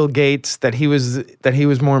with Bill Gates that he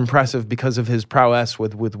was more impressive because of his prowess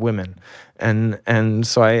with women, and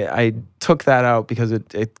so I took that out because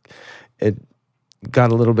it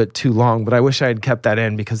got a little bit too long. But I wish I had kept that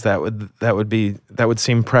in, because that would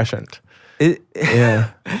seem prescient.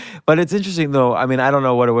 Yeah. But it's interesting though. I mean, I don't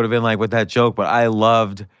know what it would have been like with that joke, but I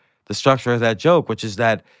loved the structure of that joke, which is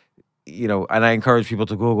that, and I encourage people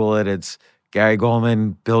to Google it. It's Gary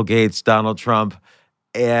Gulman, Bill Gates, Donald Trump,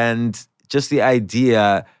 and just the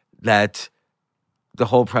idea that the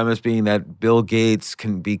whole premise being that Bill Gates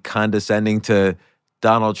can be condescending to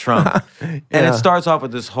Donald Trump. And it starts off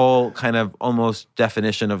with this whole kind of almost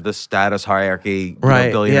definition of the status hierarchy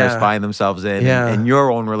billionaires find themselves in, and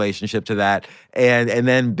your own relationship to that. And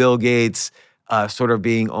then Bill Gates sort of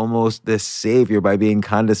being almost this savior by being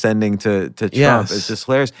condescending to Trump. Yes. It's just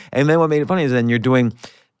hilarious. And then what made it funny is then you're doing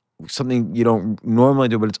something you don't normally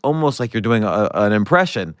do, but it's almost like you're doing an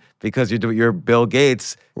impression, because you're Bill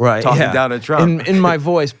Gates talking down to Trump in my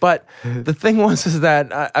voice. But the thing is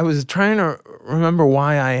that I was trying to remember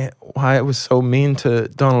why I was so mean to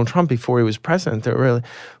Donald Trump before he was president.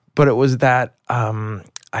 But it was that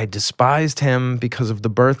I despised him because of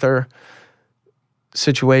the birther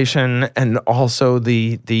situation, and also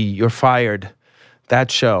the You're Fired,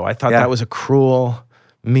 that show. I thought that was a cruel,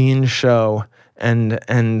 mean show. And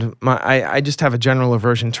I just have a general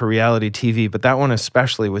aversion to reality TV, but that one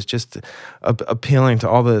especially was just appealing to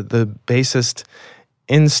all the basest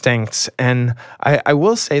instincts. And I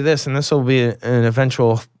will say this, and this will be an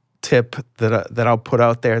eventual tip that I'll put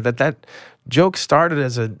out there, that joke started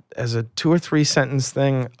as a 2 or 3 sentence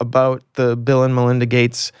thing about the Bill and Melinda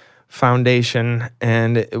Gates Foundation,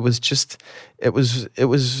 and it was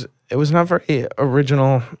not very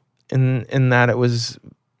original in that it was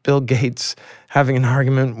Bill Gates having an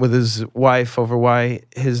argument with his wife over why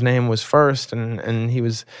his name was first, and he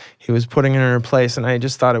was putting it in her place, and I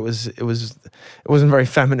just thought it wasn't very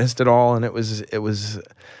feminist at all, and it was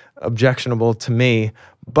objectionable to me,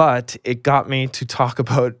 but it got me to talk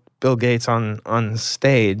about Bill Gates on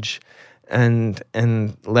stage, and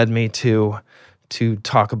led me to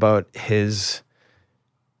talk about his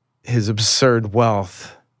absurd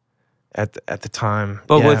wealth at the time.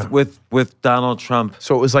 But with Donald Trump,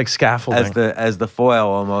 so it was like scaffolding as the foil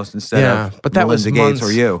almost, instead of but that Melinda was Gates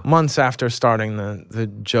or you. Months after starting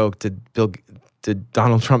the joke, did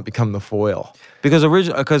Donald Trump become the foil? Because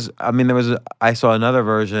I mean, I saw another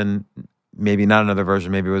version, maybe not another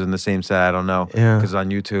version, maybe it was in the same set, I don't know, because it's on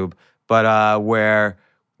YouTube, but where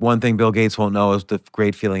one thing Bill Gates won't know is the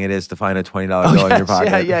great feeling it is to find a $20 bill in your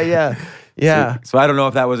pocket. Yeah. So I don't know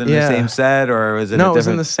if that was in the same set or was it No, it was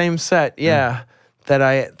in the same set, that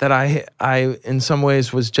I in some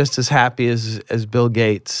ways was just as happy as Bill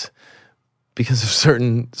Gates because of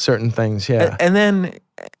certain things, And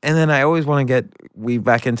then I always want to weave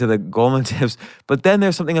back into the Gulman tips, but then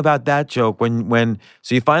there's something about that joke when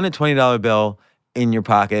so you find a $20 bill in your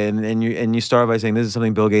pocket and you start by saying this is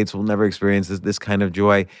something Bill Gates will never experience, this kind of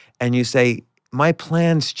joy, and you say my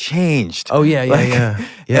plans changed. Oh yeah.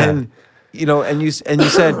 And and you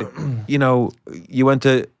said you went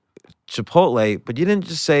to Chipotle, but you didn't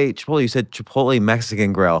just say Chipotle, you said Chipotle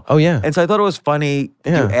Mexican Grill. Oh yeah. And so I thought it was funny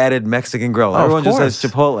you added Mexican Grill. Everyone just says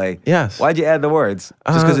Chipotle. Yes. Why'd you add the words?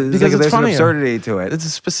 Just because there's funnier. an absurdity to it. It's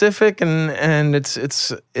specific and it's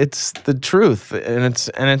the truth, and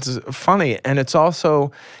it's funny, and it's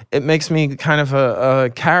also, it makes me kind of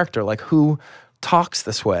a character, like who talks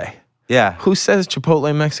this way. Yeah. Who says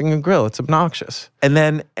Chipotle Mexican Grill? It's obnoxious. And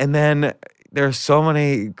then there's so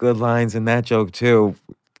many good lines in that joke too.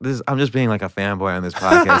 I'm just being like a fanboy on this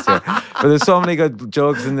podcast here, but there's so many good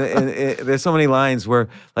jokes there's so many lines where,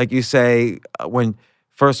 like you say, when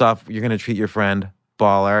first off you're gonna treat your friend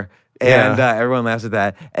baller, and everyone laughs at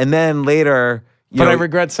that, and then later, I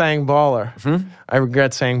regret saying baller. I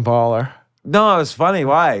regret saying baller. No, it was funny.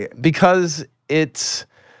 Why? Because it's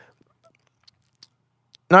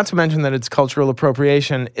not to mention that it's cultural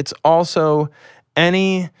appropriation. It's also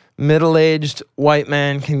any middle-aged white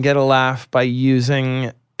man can get a laugh by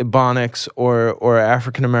using Ebonics or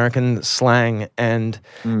African American slang, and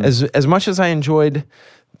as much as I enjoyed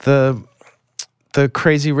the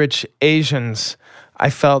Crazy Rich Asians, I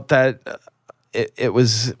felt that it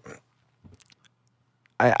was.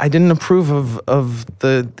 I didn't approve of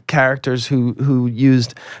the characters who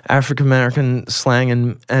used African American slang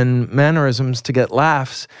and mannerisms to get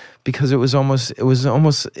laughs, because it was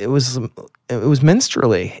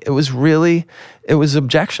minstrelly. It was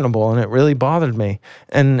objectionable, and it really bothered me.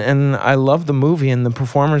 And I love the movie, and the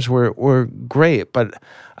performers were great, but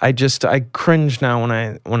I cringe now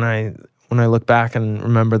when I look back and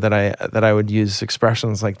remember that I would use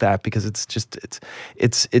expressions like that, because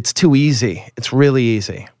it's too easy. It's really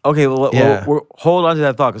easy. Okay, we'll hold on to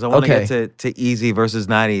that thought, because I want to get to easy versus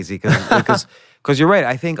not easy, because you're right.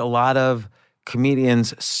 I think a lot of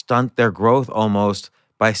comedians stunt their growth almost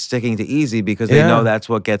by sticking to easy, because they know that's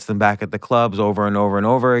what gets them back at the clubs over and over and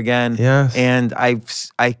over again. Yes. And I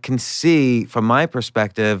can see from my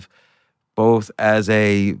perspective, both as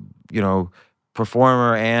a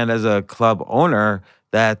performer and as a club owner,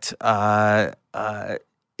 that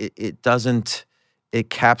it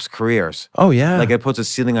caps careers. Oh yeah, like it puts a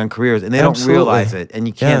ceiling on careers, and they don't realize it, and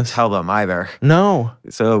you can't tell them either. No.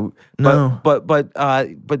 So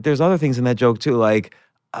but there's other things in that joke too, like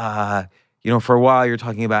for a while you're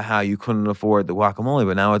talking about how you couldn't afford the guacamole,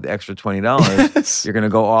 but now with the extra $20, you're gonna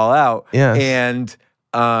go all out. Yes.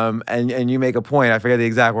 And you make a point, I forget the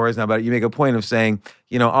exact words now, but you make a point of saying,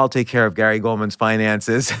 I'll take care of Gary Gulman's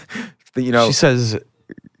finances.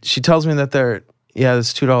 She tells me that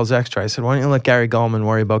it's $2 extra. I said, why don't you let Gary Gulman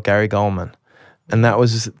worry about Gary Gulman? And that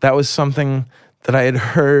was something that I had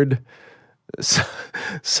heard.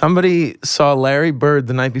 Somebody saw Larry Bird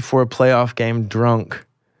the night before a playoff game drunk.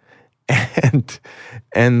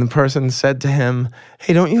 And the person said to him,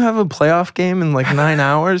 hey, don't you have a playoff game in like 9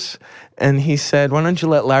 hours? And he said, why don't you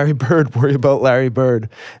let Larry Bird worry about Larry Bird?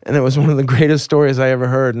 And it was one of the greatest stories I ever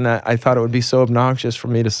heard. And I thought it would be so obnoxious for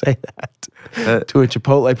me to say that to a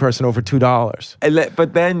Chipotle person over $2.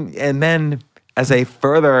 But then as a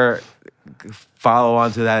further follow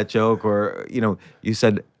on to that joke, or, you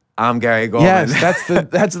said, I'm Gary Gulman. Yes,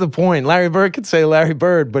 that's the point. Larry Bird could say Larry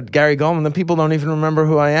Bird, but Gary Gulman, the people don't even remember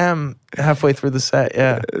who I am halfway through the set.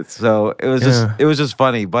 Yeah. So it was just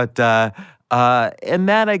funny. But and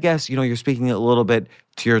that, I guess, you're speaking a little bit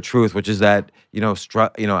to your truth, which is that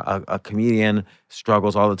a comedian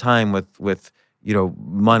struggles all the time with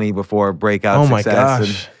money before breakout success. Oh my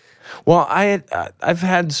gosh. Well, I've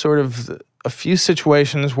had sort of a few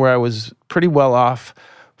situations where I was pretty well off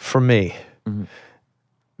for me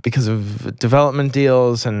because of development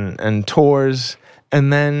deals and tours.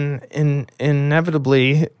 And then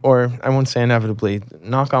inevitably, or I won't say inevitably,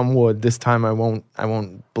 knock on wood, this time I won't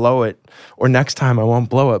blow it, or next time I won't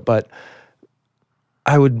blow it, but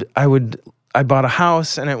I bought a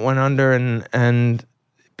house and it went under and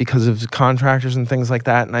because of contractors and things like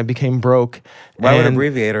that, and I became broke. Why would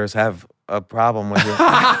abbreviators have a problem with you?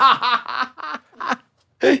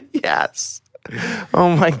 Yes.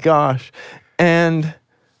 Oh my gosh. And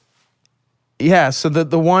yeah, so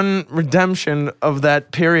the one redemption of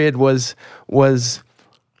that period was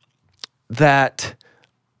that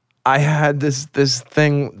I had this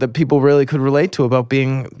thing that people really could relate to about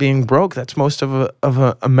being broke. That's most of a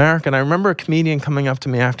American. I remember a comedian coming up to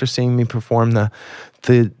me after seeing me perform the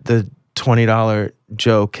 $20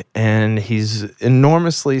 joke, and he's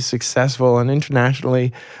enormously successful and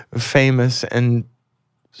internationally famous and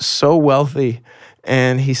so wealthy.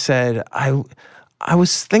 And he said, I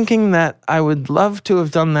was thinking that I would love to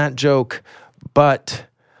have done that joke, but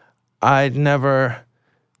I'd never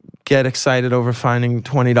get excited over finding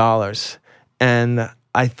 $20. And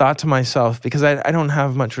I thought to myself, because I don't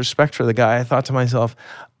have much respect for the guy, I thought to myself,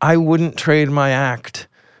 I wouldn't trade my act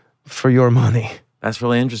for your money. That's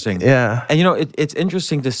really interesting. Yeah. And it's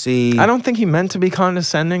interesting to see. I don't think he meant to be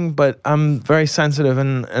condescending, but I'm very sensitive,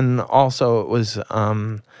 and also it was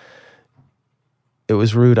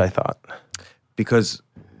rude, I thought.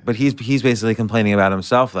 But he's basically complaining about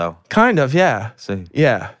himself, though. Kind of, yeah. So,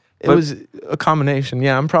 yeah. It was a combination.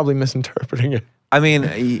 Yeah, I'm probably misinterpreting it. I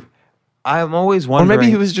mean, I'm always wondering. Or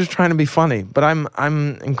maybe he was just trying to be funny, but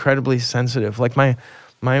I'm incredibly sensitive. Like my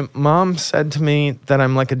mom said to me that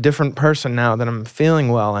I'm like a different person now, that I'm feeling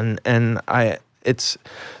well, and it's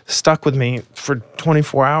stuck with me for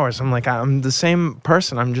 24 hours. I'm like, I'm the same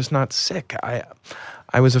person. I'm just not sick.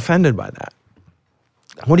 I was offended by that.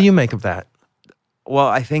 What do you make of that? Well,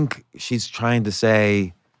 I think she's trying to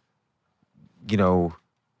say,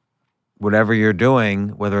 whatever you're doing,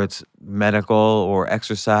 whether it's medical or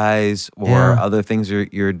exercise or other things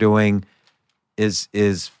you're doing,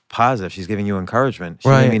 is positive. She's giving you encouragement. She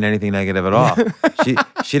didn't mean anything negative at all.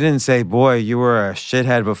 She didn't say, "Boy, you were a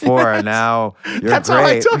shithead before, and now you're That's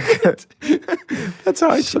great." How I took it. That's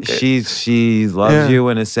how I took it. She loves you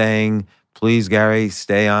and is saying, "Please, Gary,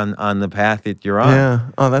 stay on the path that you're on." Yeah.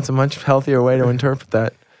 Oh, that's a much healthier way to interpret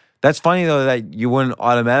that. That's funny, though, that you wouldn't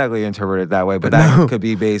automatically interpret it that way, but that could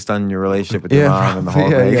be based on your relationship with your mom and the whole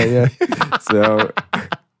thing. Yeah. So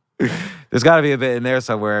there's got to be a bit in there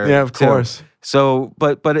somewhere. Yeah, of course. So,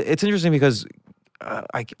 but it's interesting because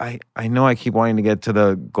I know I keep wanting to get to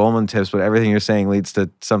the Gulman tips, but everything you're saying leads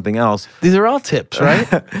to something else. These are all tips, right?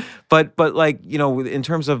 but like, in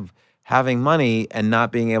terms of having money and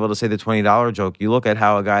not being able to say the $20 joke, you look at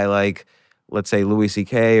how a guy like, let's say, Louis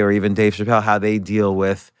C.K. or even Dave Chappelle, how they deal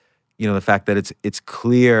with, the fact that it's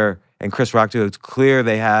clear, and Chris Rock too, it's clear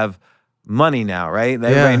they have money now, right?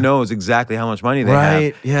 Everybody knows exactly how much money they have.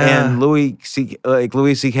 Right, yeah. And Louis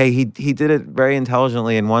C.K., he did it very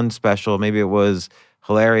intelligently in one special. Maybe it was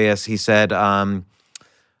hilarious. He said, I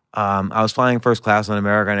was flying first class on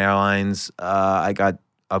American Airlines. I got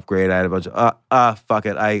upgraded. I had a bunch of, fuck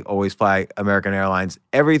it. I always fly American Airlines.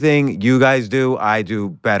 Everything you guys do, I do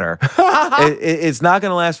better. It's not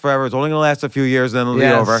going to last forever. It's only going to last a few years, then it'll be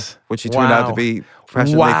over, which he turned out to be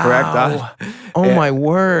presciently correct on. Oh, my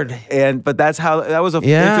word. But that was an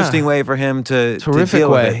interesting way for him to deal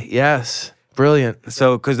with it. Yes. Brilliant.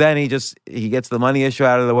 So, because then he gets the money issue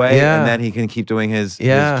out of the way, and then he can keep doing his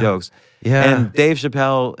jokes. Yeah. And Dave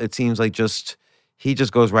Chappelle, it seems like he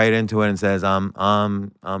just goes right into it and says,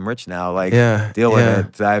 I'm rich now. Like, deal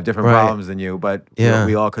with it. I have different problems than you, but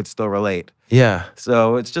we all could still relate. Yeah.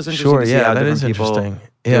 So it's just interesting to see how different people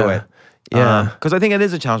do it. Yeah. Because I think it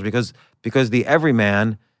is a challenge because the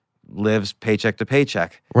everyman lives paycheck to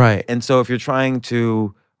paycheck. Right. And so if you're trying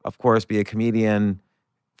to, of course, be a comedian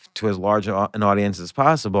to as large an audience as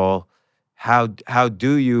possible, how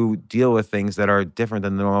do you deal with things that are different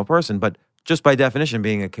than the normal person? But just by definition,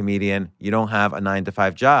 being a comedian, you don't have a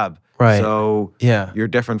 9-to-5 job. Right. So Yeah. you're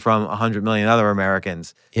different from 100 million other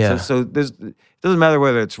Americans. Yeah. So it doesn't matter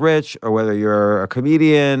whether it's rich or whether you're a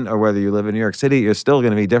comedian or whether you live in New York City, you're still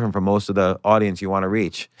going to be different from most of the audience you want to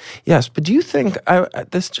reach. Yes, but do you think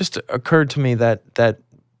this just occurred to me that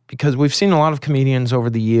because we've seen a lot of comedians over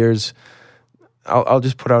the years, I'll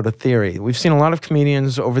just put out a theory. We've seen a lot of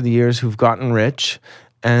comedians over the years who've gotten rich,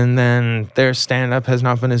 and then their stand-up has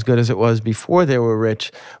not been as good as it was before they were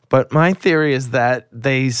rich. But my theory is that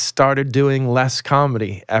they started doing less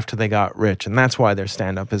comedy after they got rich, and that's why their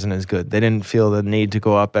stand-up isn't as good. They didn't feel the need to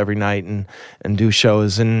go up every night and do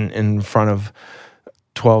shows in front of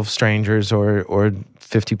 12 strangers or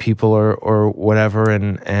 50 people or whatever,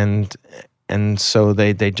 and so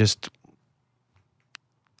they just,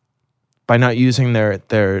 by not using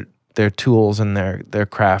their tools and their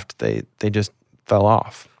craft, they just fell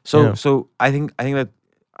off. So I think that,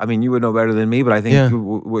 I mean, you would know better than me, but I think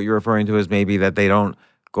what you're referring to is maybe that they don't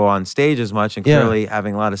go on stage as much, and clearly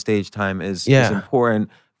having a lot of stage time is important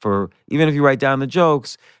for, even if you write down the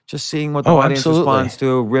jokes, just seeing what the audience responds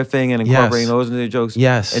to, riffing and incorporating those into the jokes.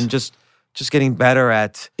 Yes. And just getting better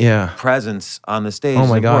at presence on the stage. Oh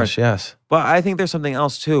my gosh, yes. But I think there's something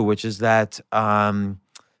else too, which is that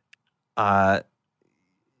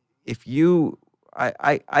if you,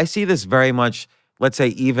 I see this very much, let's say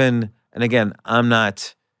even, and again, I'm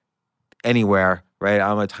not anywhere, right?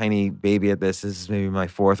 I'm a tiny baby at this. This is maybe my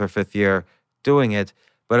 4th or 5th year doing it.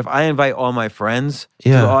 But if I invite all my friends to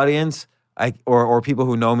the audience, or people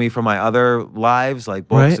who know me from my other lives, like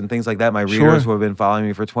books and things like that, my readers who have been following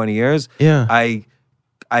me for 20 years, I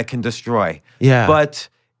can destroy. Yeah. But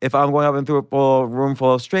if I'm going up into a room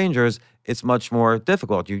full of strangers, it's much more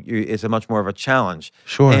difficult. It's a much more of a challenge.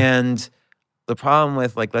 Sure. And the problem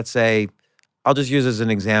with, like, let's say, I'll just use as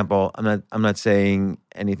an example. I'm not saying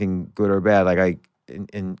anything good or bad. Like, I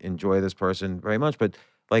enjoy this person very much, but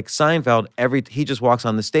like Seinfeld, he just walks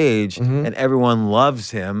on the stage and everyone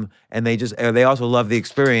loves him, and they also love the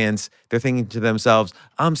experience. They're thinking to themselves,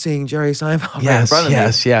 "I'm seeing Jerry Seinfeld right in front of me."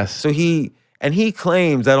 Yes. So he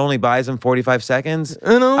claims that only buys him 45 seconds. It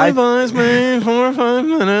only buys me 4 or 5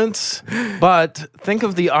 minutes. But think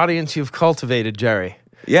of the audience you've cultivated, Jerry.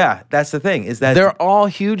 Yeah, that's the thing. Is that they're all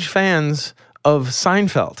huge fans of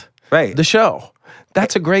Seinfeld, right? The show.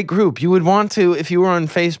 That's a great group. You would want to, if you were on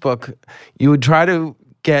Facebook, you would try to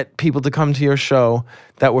get people to come to your show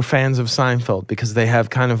that were fans of Seinfeld, because they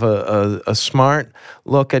have kind of a smart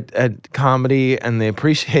look at comedy, and they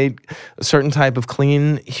appreciate a certain type of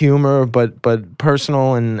clean humor, but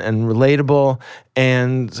personal and relatable.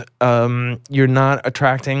 And you're not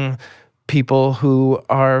attracting people who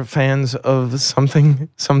are fans of something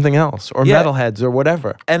else, or metalheads or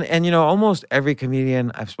whatever. And you know, almost every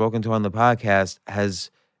comedian I've spoken to on the podcast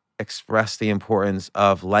has express the importance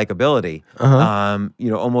of likability.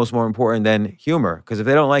 You know, almost more important than humor, because if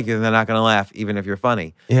they don't like you, then they're not going to laugh, even if you're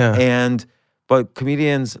funny. But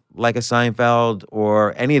comedians like a Seinfeld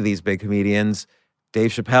or any of these big comedians,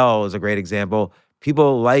 Dave Chappelle is a great example.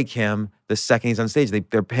 People like him the second he's on stage.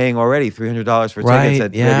 They're paying already $300 for tickets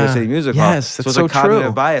at Radio City Music Hall. Yes, that's so it's so a cognitive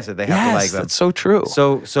true. bias that they have to like them. That's so true.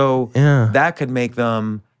 So that could make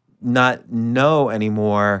them not know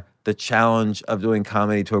anymore the challenge of doing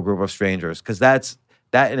comedy to a group of strangers, because that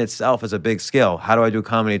in itself is a big skill. How do I do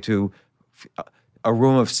comedy to a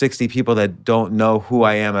room of 60 people that don't know who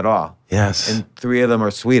I am at all? Yes. And 3 of them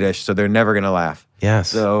are Swedish, so they're never going to laugh. Yes.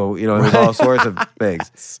 So, you know, there's all sorts of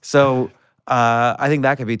things. So I think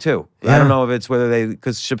that could be too. I don't know if it's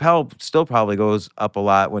because Chappelle still probably goes up a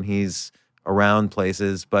lot when he's around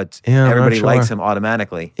places, but everybody likes him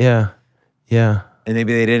automatically. Yeah. And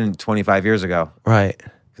maybe they didn't 25 years ago. Right.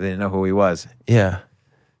 They didn't know who he was. Yeah.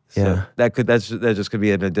 So that just could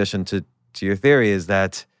be an addition to your theory, is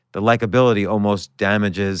that the likability almost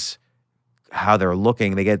damages how they're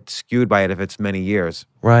looking. They get skewed by it if it's many years.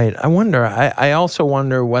 Right. I wonder. I also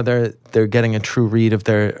wonder whether they're getting a true read of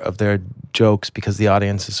their jokes, because the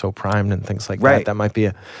audience is so primed and things like that. That might be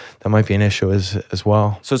an issue as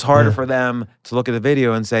well. So it's harder for them to look at the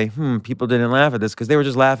video and say, people didn't laugh at this because they were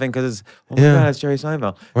just laughing because my God, it's Jerry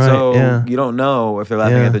Seinfeld. Right, so you don't know if they're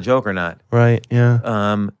laughing at the joke or not. Right.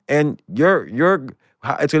 Yeah. And it's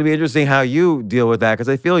going to be interesting how you deal with that, because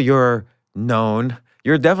I feel you're known.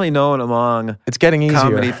 You're definitely known among it's getting easier.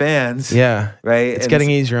 Comedy fans. Yeah. Right? It's getting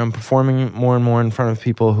easier. I'm performing more and more in front of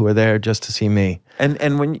people who are there just to see me.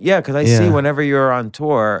 And when, because I see whenever you're on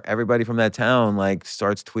tour, everybody from that town, like,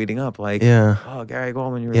 starts tweeting up, like, oh, Gary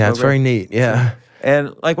Gulman, you're so it's great. very neat. Yeah.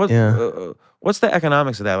 And, like, what's the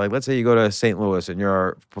economics of that? Like, let's say you go to St. Louis and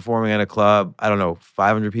you're performing at a club, I don't know,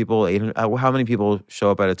 500 people, 800, how many people show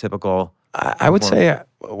up at a typical I would say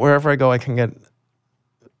wherever I go, I can get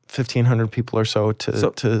 1,500 people or so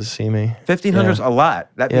to see me. 1,500 is a lot.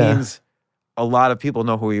 That Yeah. means a lot of people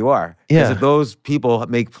know who you are. Yeah. Because if those people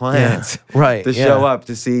make plans Right, to yeah. show up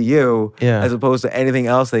to see you, Yeah. as opposed to anything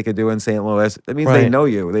else they could do in St. Louis, that means they Right. know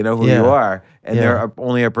you. They know who Yeah. you are. And Yeah. there are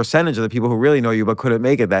only a percentage of the people who really know you but couldn't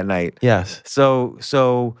make it that night. Yes. So,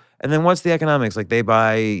 and then what's the economics? Like they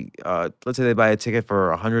buy, let's say they buy a ticket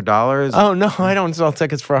for $100. Oh no, I don't sell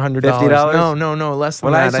tickets for $100. $50? No, less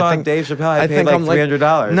than When that. I saw think Dave Chappelle, I paid think like I'm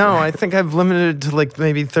 $300. No, I think I've limited it to like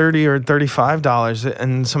maybe $30 or $35,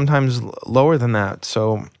 and sometimes lower than that.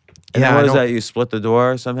 So, And yeah, then what I is don't- that? You split the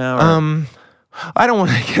door somehow? Or? I don't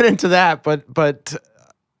want to get into that, but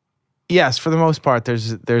yes, for the most part,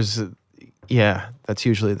 there's yeah, that's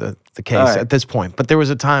usually the case All right. at this point. But there was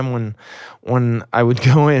a time when I would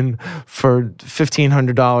go in for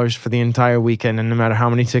 $1,500 for the entire weekend, and no matter how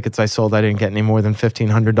many tickets I sold, I didn't get any more than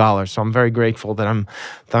 $1,500. So I'm very grateful that I'm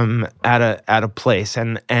at a place,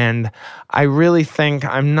 and I really think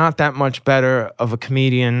I'm not that much better of a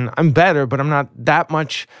comedian. I'm better, but I'm not that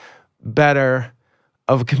much better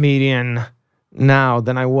of a comedian now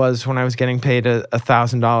than I was when I was getting paid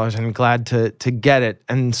 $1,000, and I'm glad to get it.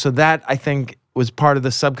 And so that, I think, was part of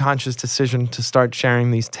the subconscious decision to start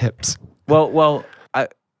sharing these tips. Well, by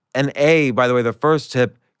the way, the first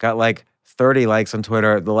tip got like 30 likes on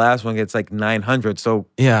Twitter. The last one gets like 900. So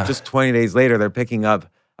Yeah. just 20 days later, they're picking up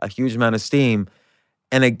a huge amount of steam.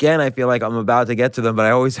 And again, I feel like I'm about to get to them, but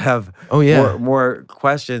I always have more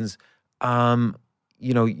questions.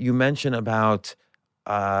 You mentioned about,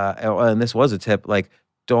 and this was a tip, like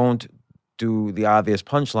don't do the obvious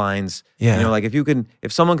punchlines. Yeah. Like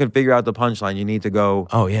if someone can figure out the punchline, you need to go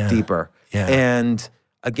deeper. Yeah. And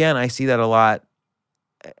again, I see that a lot.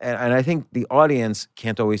 And I think the audience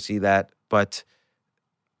can't always see that, but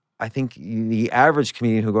I think the average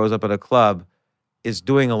comedian who goes up at a club is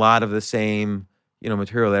doing a lot of the same,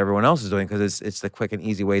 material that everyone else is doing, because it's the quick and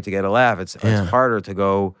easy way to get a laugh. It's harder to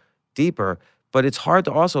go deeper, but it's hard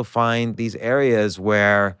to also find these areas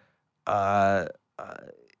where, that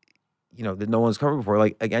no one's covered before.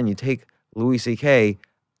 Like, again, you take Louis C.K.,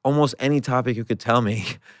 almost any topic you could tell me,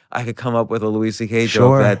 I could come up with a Louis C.K.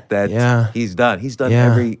 joke that he's done. He's done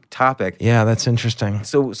every topic. Yeah, that's interesting.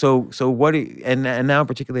 So what do you, and now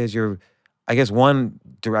particularly as I guess one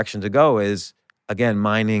direction to go is, again,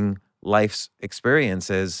 mining life's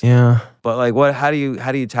experiences. Yeah. But like, how do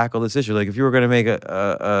you tackle this issue? Like, if you were going to make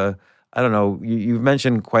a I don't know, you've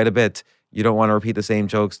mentioned quite a bit, you don't want to repeat the same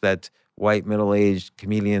jokes that white middle-aged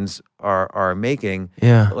comedians are making.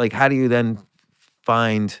 Yeah. Like, how do you then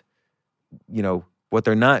find, what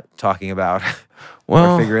they're not talking about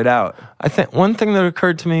or figure it out? I think one thing that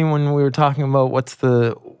occurred to me when we were talking about what's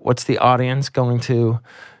the audience going to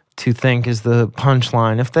think is the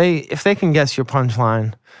punchline. If they can guess your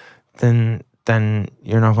punchline, then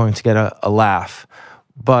you're not going to get a laugh.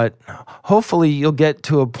 But hopefully you'll get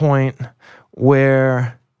to a point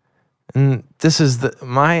where, and this is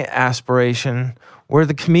my aspiration, where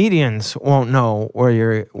the comedians won't know where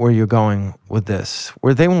you're going with this,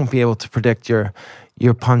 where they won't be able to predict your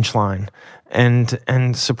punchline,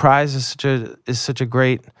 and surprise is such a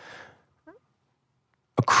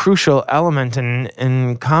crucial element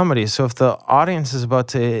in comedy. So if the audience is about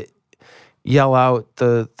to yell out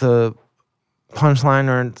the punchline,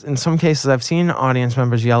 or in some cases I've seen audience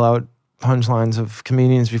members yell out punchlines of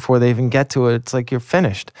comedians before they even get to it, it's like you're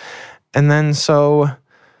finished. And then so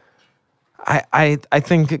I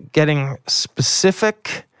think getting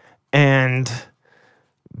specific and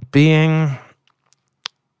being,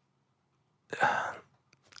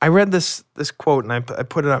 I read this quote, and I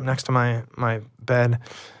put it up next to my bed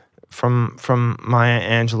from Maya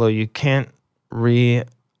Angelou. You can't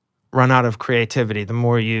run out of creativity. The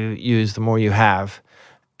more you use, the more you have.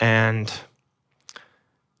 And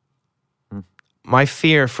my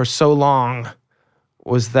fear for so long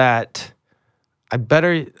was that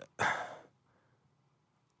let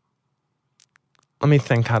me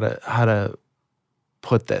think how to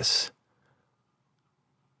put this.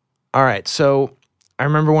 All right, so I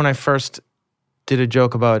remember when I first did a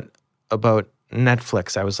joke about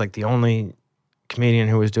Netflix. I was like the only comedian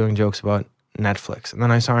who was doing jokes about Netflix. And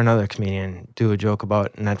then I saw another comedian do a joke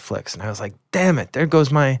about Netflix, and I was like, damn it, there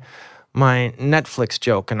goes my Netflix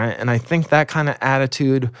joke. And I think that kind of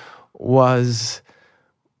attitude was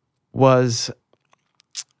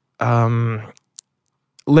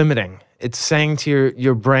limiting. It's saying to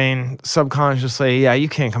your brain subconsciously, yeah, you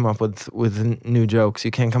can't come up with new jokes.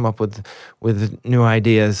 You can't come up with new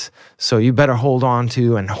ideas. So you better hold on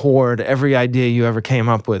to and hoard every idea you ever came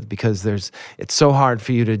up with, because it's so hard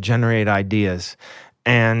for you to generate ideas.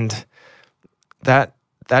 And that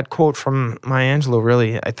that quote from Maya Angelou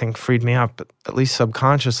really, I think, freed me up, at least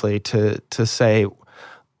subconsciously, to say,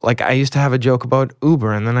 like, I used to have a joke about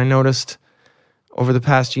Uber, and then I noticed over the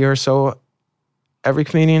past year or so, every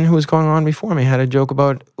comedian who was going on before me had a joke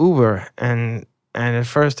about Uber, and at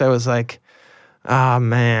first I was like,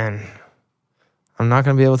 man, I'm not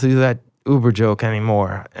going to be able to do that Uber joke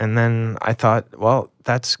anymore. And then I thought, well,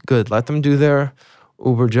 that's good. Let them do their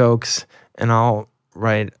Uber jokes, and I'll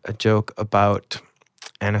write a joke about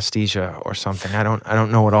anesthesia or something. I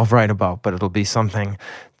don't know what I'll write about, but it'll be something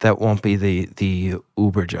that won't be the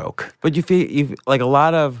Uber joke. But you feel like a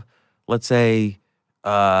lot of, let's say,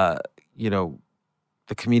 the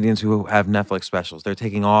comedians who have Netflix specials, they're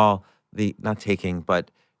taking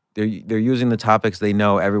but they're using the topics they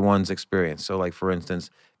know everyone's experienced. So, like, for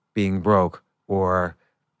instance, being broke, or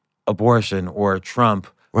abortion, or Trump,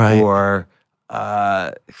 right, or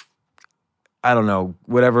I don't know,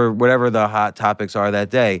 whatever the hot topics are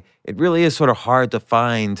that day. It really is sort of hard to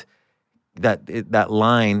find that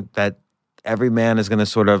line that every man is going to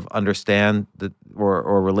sort of understand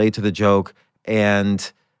or relate to the joke,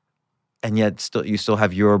 and yet you still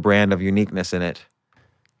have your brand of uniqueness in it.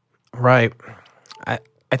 Right.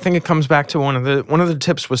 I think it comes back to one of the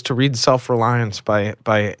tips was to read Self-Reliance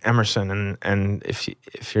by Emerson, and if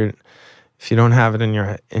you don't have it in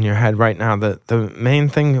your head right now, the main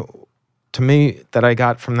thing to me that I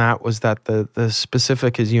got from that was that the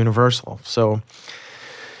specific is universal. So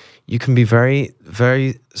you can be very,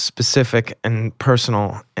 very specific and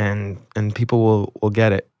personal, and people will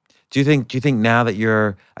get it. Do you think now that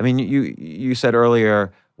you said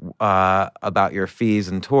earlier about your fees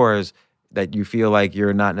and tours, that you feel like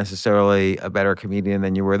you're not necessarily a better comedian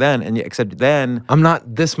than you were then, except then I'm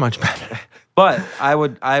not this much better. But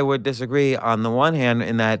I would disagree on the one hand,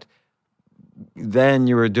 in that then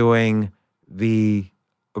you were doing the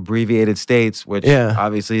abbreviated states, which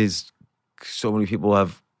obviously is, so many people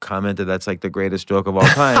have commented that's like the greatest joke of all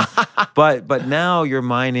time. but now you're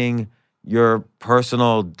mining your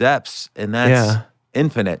personal depths, and that's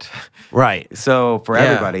infinite. Right. So for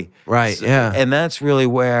everybody. Right. So, and that's really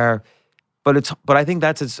where, but I think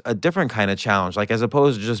that's a different kind of challenge. Like, as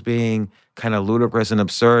opposed to just being kind of ludicrous and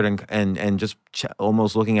absurd and just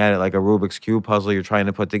almost looking at it like a Rubik's Cube puzzle you're trying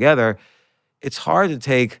to put together, it's hard to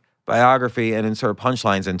take biography and insert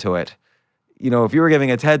punchlines into it. If you were giving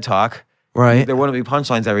a TED Talk, right, there wouldn't be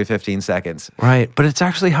punchlines every 15 seconds. Right. But it's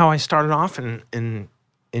actually how I started off in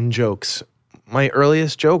jokes. My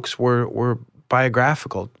earliest jokes were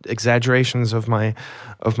biographical, exaggerations of my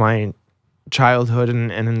childhood,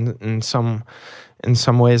 and in some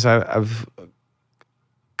ways I've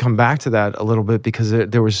come back to that a little bit, because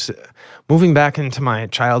there was, moving back into my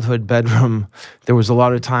childhood bedroom, there was a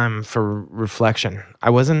lot of time for reflection. I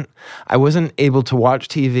wasn't able to watch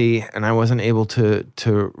TV, and I wasn't able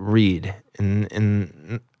to read.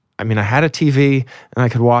 I had a TV and I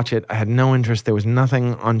could watch it. I had no interest. There was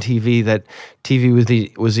nothing on TV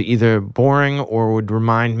was either boring or would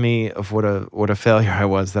remind me of what a failure I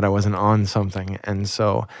was, that I wasn't on something. And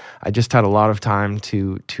so I just had a lot of time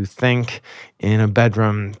to think in a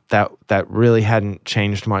bedroom that really hadn't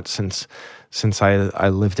changed much since I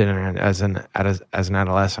lived in it as an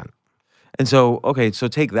adolescent. And so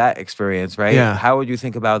take that experience, right? Yeah. How would you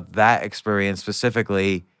think about that experience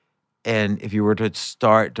specifically? And if you were to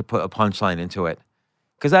start to put a punchline into it,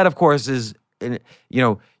 because that, of course, is,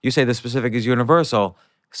 you say the specific is universal,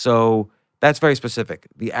 so that's very specific.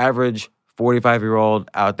 The average 45-year-old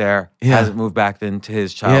out there hasn't moved back into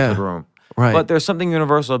his childhood room. Right. But there's something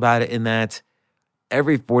universal about it, in that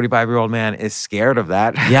every 45-year-old man is scared of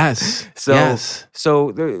that. Yes.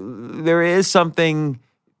 So there is something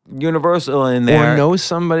universal in there. Or know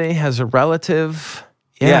somebody, has a relative.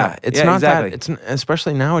 It's not exactly. that. It's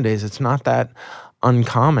especially nowadays. It's not that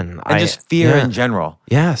uncommon. And just fear in general.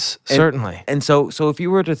 Yes, certainly. And so if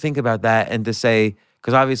you were to think about that, and to say,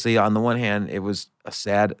 because obviously on the one hand it was a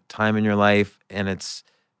sad time in your life,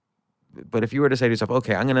 but if you were to say to yourself,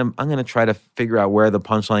 okay, I'm gonna try to figure out where the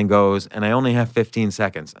punchline goes, and I only have 15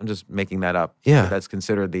 seconds. I'm just making that up. Yeah, that's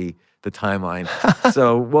considered the timeline.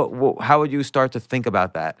 So how would you start to think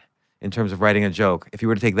about that in terms of writing a joke if you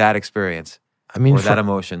were to take that experience? Or that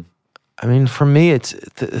emotion? For me, it's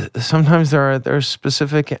sometimes there are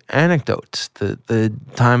specific anecdotes. The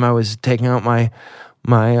time I was taking out my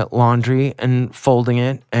laundry and folding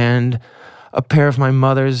it, and a pair of my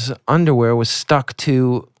mother's underwear was stuck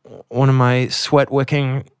to one of my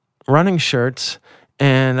sweat-wicking running shirts,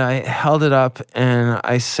 and I held it up and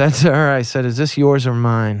I said to her, "Is this yours or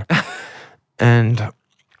mine?" And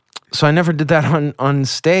so I never did that on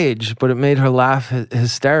stage, but it made her laugh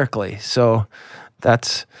hysterically. So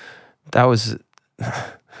that was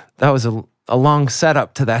a long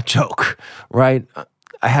setup to that joke, right?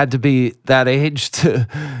 I had to be that age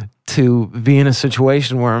to be in a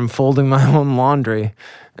situation where I'm folding my own laundry,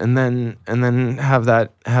 and then have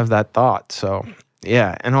that thought. So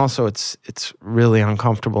yeah, and also it's really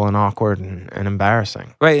uncomfortable and awkward and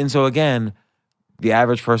embarrassing. Right, and so again, the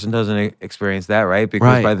average person doesn't experience that, right?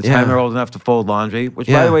 Because by the time they're old enough to fold laundry, which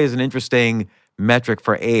by the way is an interesting metric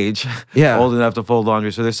for age, old enough to fold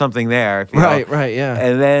laundry. So there's something there. Right, yeah.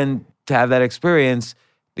 And then to have that experience,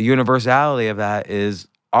 the universality of that is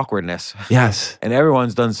awkwardness. Yes. And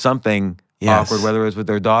everyone's done something awkward, whether it was with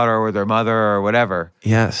their daughter or with their mother or whatever.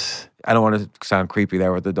 Yes. I don't want to sound creepy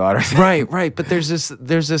there with the daughter. Right. But there's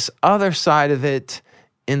this other side of it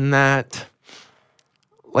in that,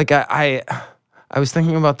 like I was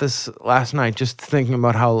thinking about this last night, just thinking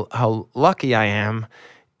about how lucky I am.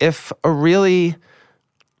 If a really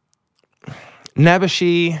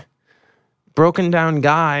nebbishy, broken down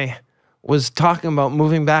guy was talking about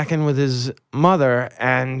moving back in with his mother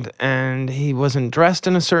and he wasn't dressed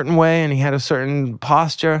in a certain way and he had a certain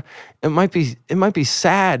posture, it might be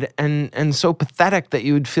sad and so pathetic that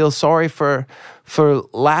you would feel sorry for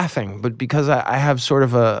laughing. But because I have sort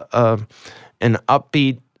of an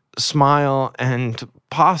upbeat smile and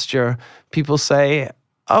posture, people say,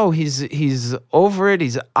 oh, he's over it,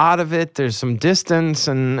 he's out of it, there's some distance,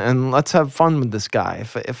 and let's have fun with this guy.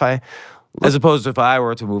 If I As opposed to if I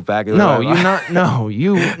were to move back. You would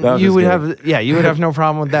have no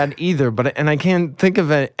problem with that either. But I can't think of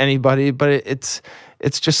anybody. But it's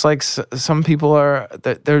just like some people are.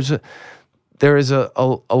 There is a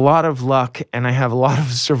lot of luck, and I have a lot of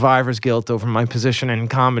survivor's guilt over my position in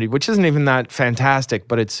comedy, which isn't even that fantastic.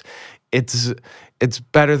 But it's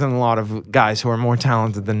better than a lot of guys who are more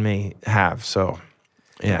talented than me have. So,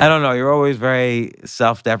 yeah. I don't know. You're always very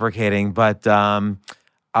self-deprecating, but.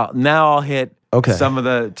 I'll hit some of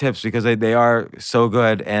the tips because they are so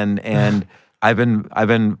good, and I've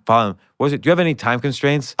been following. Do you have any time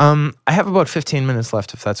constraints? I have about 15 minutes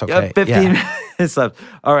left, if that's okay. 15 minutes left.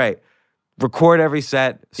 All right. Record every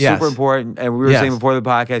set. Super important. And we were saying before the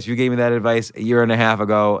podcast, you gave me that advice a year and a half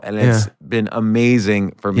ago, and it's been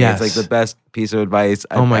amazing for me. It's like the best piece of advice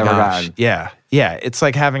I've ever gotten. Yeah. It's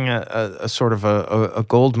like having a sort of a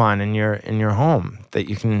gold mine in your home that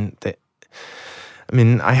you can. I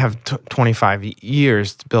mean, I have 25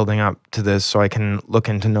 years building up to this, so I can look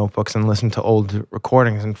into notebooks and listen to old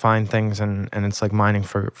recordings and find things, and it's like mining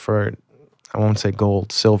for I won't say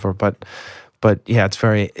gold, silver, but yeah, it's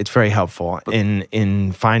very helpful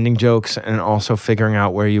in finding jokes and also figuring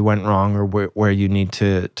out where you went wrong or where you need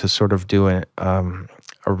to sort of do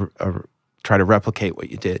try to replicate what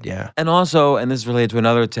you did, yeah. And also, and this is related to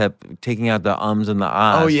another tip, taking out the ums and the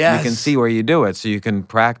ahs. Oh, yes. You can see where you do it, so you can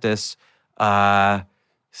practice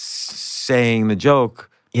saying the joke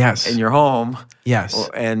in your home. Yes.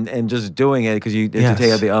 And just doing it because you have to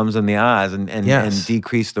take out the ums and the ahs and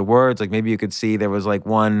decrease the words. Like maybe you could see there was like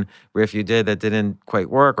one riff you did that didn't quite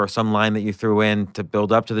work, or some line that you threw in to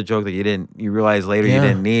build up to the joke that you realized later you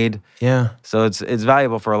didn't need. Yeah. So it's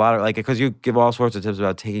valuable for a lot of, like, because you give all sorts of tips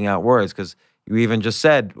about taking out words, because you even just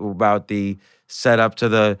said about the setup to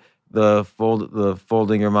the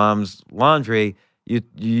folding your mom's laundry.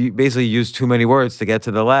 You basically use too many words to get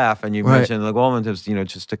to the laugh, and you mentioned the Gulman tips,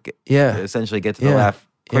 just to essentially get to the laugh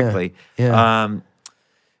quickly.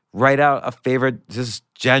 Write out a favorite. This is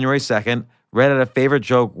January 2nd. Write out a favorite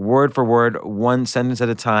joke, word for word, one sentence at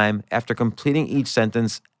a time. After completing each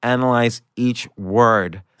sentence, analyze each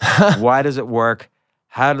word. Why does it work?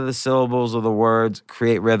 How do the syllables of the words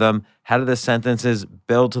create rhythm? How do the sentences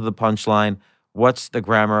build to the punchline? What's the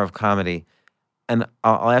grammar of comedy? And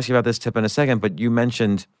I'll ask you about this tip in a second, but you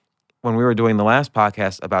mentioned when we were doing the last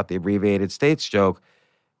podcast about the abbreviated states joke,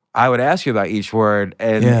 I would ask you about each word,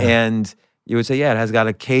 and you would say, it has got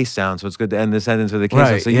a K sound, so it's good to end the sentence with a K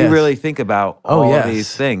sound. So you really think about all of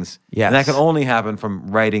these things. Yes. And that can only happen from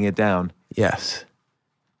writing it down. Yes.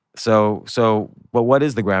 So, but what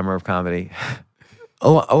is the grammar of comedy? A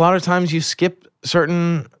lot of times you skip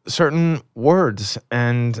certain words,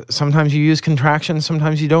 and sometimes you use contractions,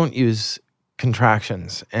 sometimes you don't use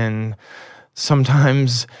contractions, and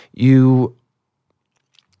sometimes you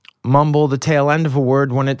mumble the tail end of a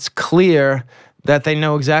word when it's clear that they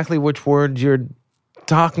know exactly which word you're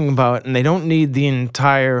talking about, and they don't need the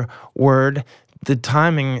entire word. The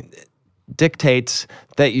timing dictates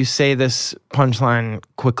that you say this punchline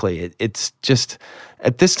quickly. It's just,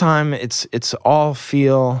 at this time, it's all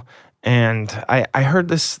feel. And I heard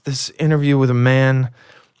this interview with a man,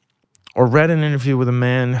 or read an interview with a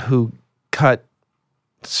man who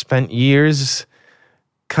spent years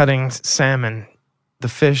cutting salmon, the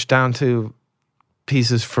fish, down to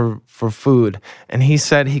pieces for food, and he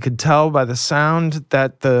said he could tell by the sound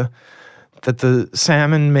that the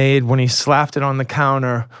salmon made when he slapped it on the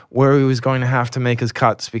counter where he was going to have to make his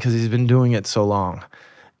cuts because he's been doing it so long.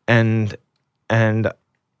 And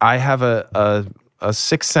I have a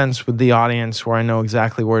sixth sense with the audience where I know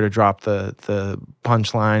exactly where to drop the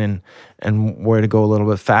punchline and where to go a little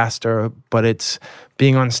bit faster. But it's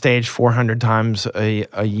being on stage 400 times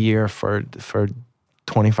a year for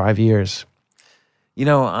 25 years.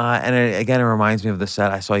 And it reminds me of the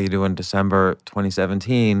set I saw you do in December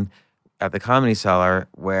 2017 at the Comedy Cellar,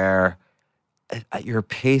 where your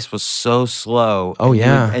pace was so slow. Oh,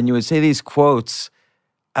 yeah. And you would say these quotes.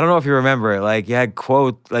 I don't know if you remember it. Like you had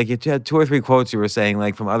you had 2 or 3 quotes you were saying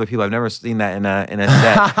like from other people. I've never seen that in a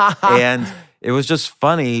set, and it was just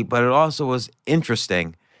funny, but it also was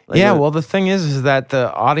interesting. Well, the thing is that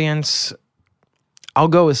the audience, I'll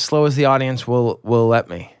go as slow as the audience will let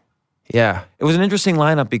me. Yeah, it was an interesting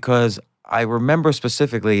lineup because I remember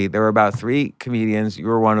specifically there were about 3 comedians. You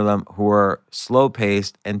were one of them who were slow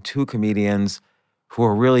paced, and 2 comedians who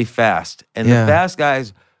were really fast. And the fast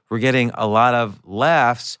guys were getting a lot of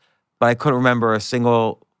laughs, but I couldn't remember a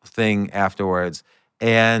single thing afterwards.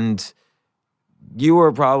 And you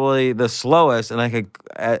were probably the slowest, and I could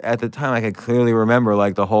at the time I could clearly remember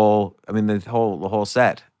like the whole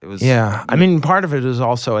set. It was I mean, part of it is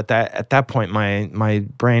also at that point my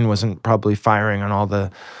brain wasn't probably firing on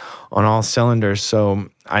all cylinders, so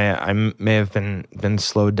I may have been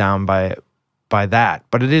slowed down by that.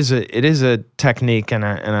 But it is a technique and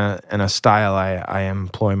a style I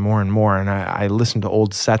employ more and more. And I listen to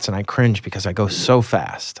old sets and I cringe because I go so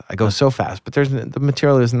fast. But the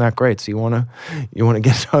material isn't that great, so you want to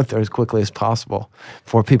get it out there as quickly as possible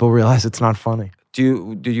before people realize it's not funny.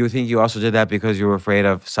 Do you think you also did that because you were afraid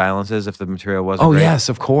of silences if the material wasn't great? Oh, yes,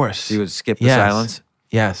 of course. So you would skip the silence?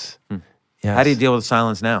 Yes. Yes. How do you deal with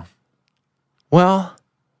silence now? Well,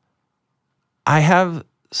 I have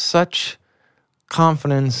such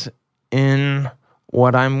confidence in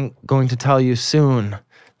what I'm going to tell you soon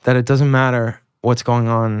that it doesn't matter what's going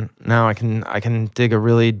on now. I can dig a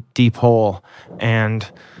really deep hole, and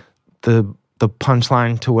the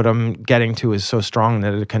punchline to what I'm getting to is so strong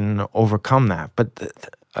that it can overcome that. But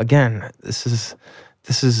again, this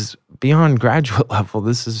is beyond graduate level.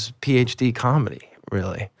 This is PhD comedy,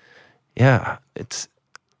 really. Yeah,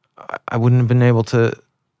 I wouldn't have been able to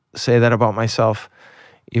say that about myself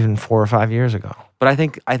even 4 or 5 years ago. But I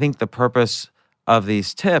think the purpose of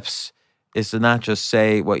these tips is to not just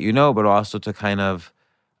say what you know, but also to kind of,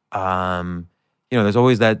 there's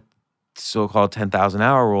always that so-called 10,000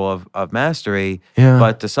 hour rule of mastery. Yeah.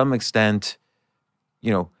 But to some extent,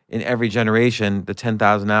 in every generation, the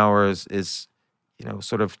 10,000 hours is,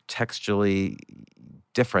 sort of textually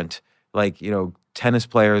different. Like, tennis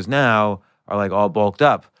players now are like all bulked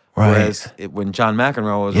up. Right. Whereas when John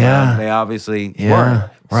McEnroe was around, they obviously weren't.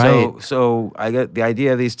 Right. So I get the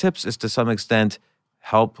idea of these tips is to some extent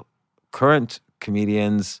help current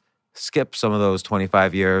comedians skip some of those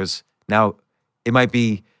 25 years. Now, it might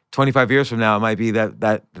be 25 years from now, it might be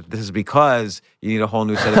that this is because you need a whole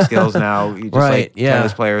new set of skills now. You just like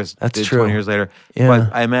tennis players did 20 years later. Yeah.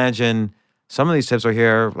 But I imagine some of these tips are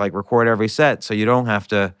here, like record every set, so you don't have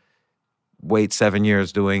to wait 7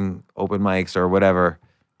 years doing open mics or whatever.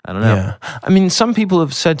 I don't know. Yeah. I mean, some people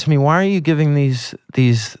have said to me, why are you giving these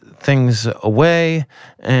things away?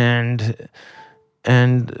 And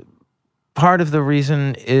part of the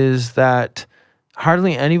reason is that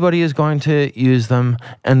hardly anybody is going to use them,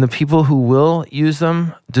 and the people who will use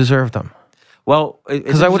them deserve them. Well,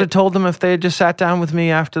 because I would have told them if they had just sat down with me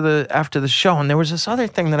after the show. And there was this other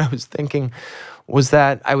thing that I was thinking was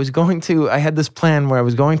that I had this plan where I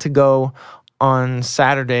was going to go on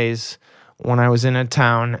Saturdays when I was in a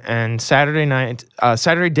town, and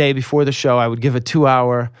Saturday day before the show, I would give a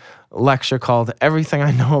 2-hour lecture called Everything I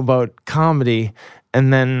Know About Comedy.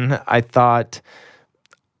 And then I thought,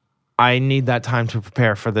 I need that time to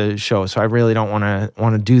prepare for the show, so I really don't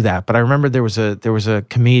want to do that. But I remember there was a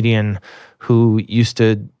comedian who used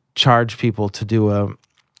to charge people to do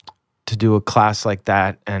a class like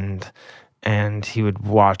that, and he would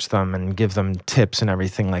watch them and give them tips and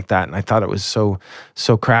everything like that. And I thought it was so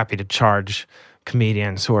crappy to charge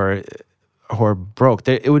comedians who are broke.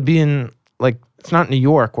 It would be in, like, it's not New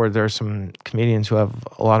York where there's some comedians who have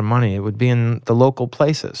a lot of money. It would be in the local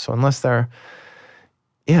places. So unless they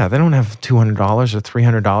don't have $200 or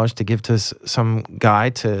 $300 to give to some guy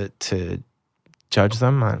to judge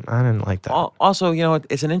them. I didn't like that. Also,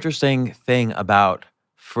 it's an interesting thing about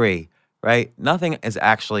free, right? Nothing is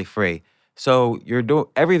actually free. So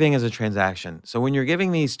everything is a transaction. So when you're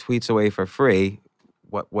giving these tweets away for free,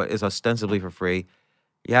 what is ostensibly for free,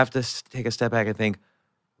 you have to take a step back and think,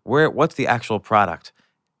 what's the actual product?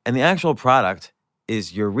 And the actual product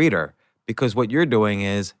is your reader, because what you're doing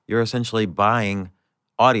is you're essentially buying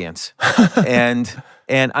audience. and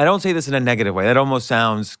I don't say this in a negative way. That almost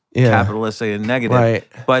sounds capitalistic and negative. Right.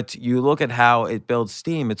 But you look at how it builds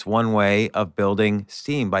steam. It's one way of building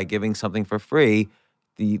steam by giving something for free.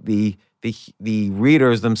 The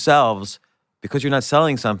readers themselves, because you're not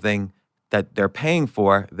selling something that they're paying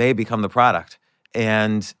for, they become the product.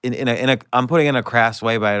 And I'm putting it in a crass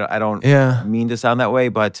way, but I don't mean to sound that way.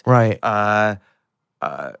 But right.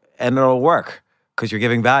 And it'll work because you're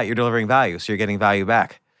giving value. You're delivering value, so you're getting value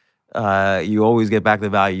back. You always get back the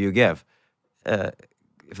value you give,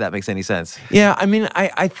 if that makes any sense. Yeah, I mean,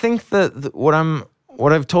 I think that what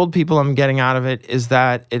I've told people I'm getting out of it is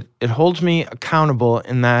that it holds me accountable.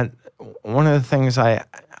 In that, one of the things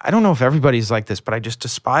I don't know if everybody's like this, but I just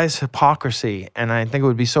despise hypocrisy, and I think it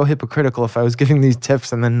would be so hypocritical if I was giving these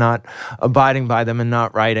tips and then not abiding by them and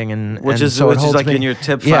not writing. Which is like in your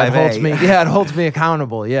tip 5A. It holds me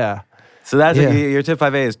accountable. Yeah. So that's your tip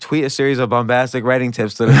 5A is tweet a series of bombastic writing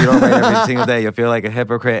tips so that if you don't write every single day, you'll feel like a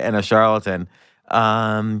hypocrite and a charlatan.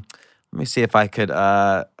 Let me see if I could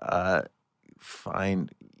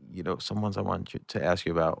find some ones I want to ask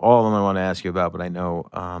you about. All of them I want to ask you about, but I know.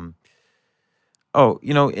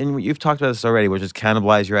 And you've talked about this already, which is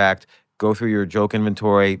cannibalize your act. Go through your joke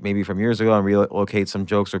inventory, maybe from years ago, and relocate some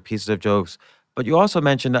jokes or pieces of jokes. But you also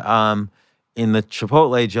mentioned in the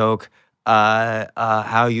Chipotle joke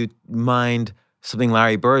how you mind something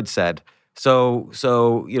Larry Bird said. So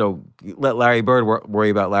let Larry Bird worry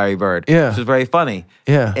about Larry Bird. Yeah. Which is very funny.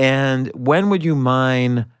 Yeah. And when would you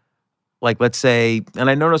mind, like, let's say, and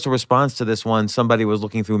I noticed a response to this one, somebody was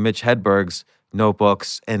looking through Mitch Hedberg's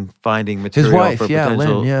notebooks and finding material his wife, for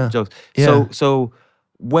potential Lynn, jokes. Yeah. So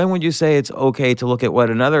when would you say it's okay to look at what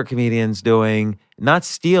another comedian's doing, not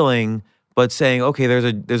stealing, but saying, okay, there's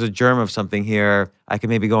a germ of something here. I can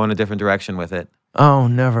maybe go in a different direction with it. Oh,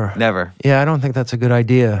 never. Never. Yeah, I don't think that's a good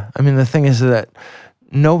idea. I mean, the thing is that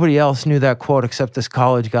nobody else knew that quote except this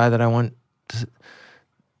college guy that I went to.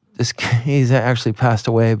 He's actually passed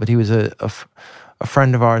away, but he was a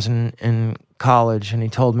friend of ours in college, and he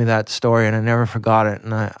told me that story, and I never forgot it.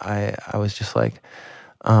 And I was just like,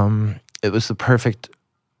 it was the perfect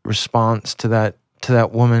response to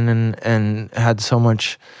that woman, and had so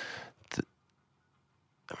much.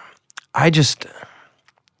 I just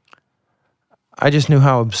knew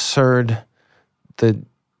how absurd to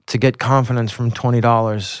get confidence from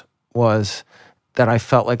 $20 was, that I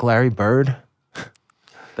felt like Larry Bird.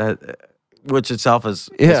 That, which itself is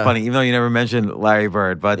funny, even though you never mentioned Larry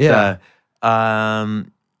Bird. But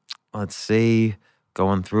let's see,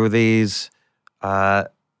 going through these, some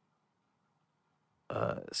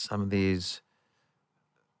of these.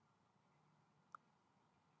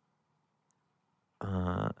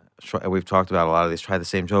 We've talked about a lot of these. Try the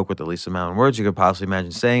same joke with the least amount of words you could possibly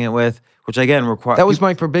imagine saying it with, which again requires. That was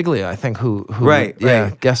Mike Birbiglia, I think, who right.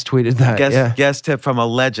 guest tweeted that. Guest tip from a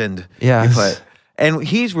legend. Yes. And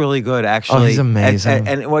he's really good, actually. Oh, he's amazing.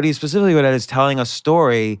 And what he's specifically good at is telling a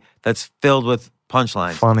story that's filled with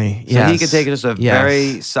punchlines. Funny, so he could take just a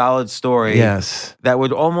very solid story that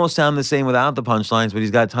would almost sound the same without the punchlines, but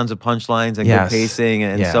he's got tons of punchlines and good pacing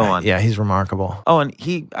and so on. Yeah, he's remarkable. Oh, and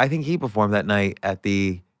I think he performed that night at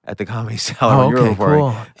the Comedy Cellar. Oh, okay,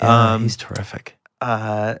 cool. Yeah, he's terrific.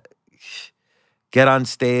 Get on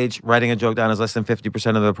stage, writing a joke down is less than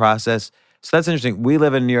 50% of the process. So that's interesting. We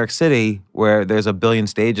live in New York City where there's a billion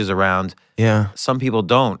stages around. Yeah. Some people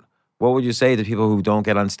don't. What would you say to people who don't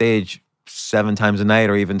get on stage 7 times a night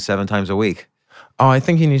or even 7 times a week? Oh, I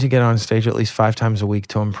think you need to get on stage at least 5 times a week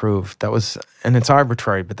to improve. And it's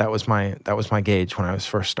arbitrary, but that was my gauge when I was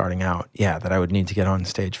first starting out. Yeah, that I would need to get on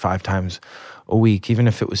stage 5 times a week, even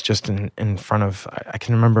if it was just in front of. I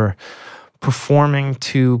can remember performing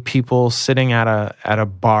to people sitting at a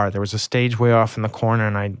bar. There was a stage way off in the corner,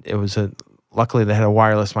 and luckily they had a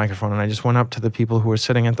wireless microphone, and I just went up to the people who were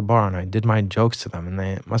sitting at the bar, and I did my jokes to them, and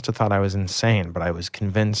they must have thought I was insane, but I was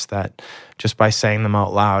convinced that just by saying them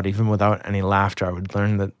out loud, even without any laughter, I would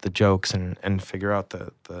learn the jokes and figure out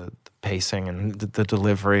the pacing and the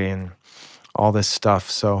delivery and all this stuff.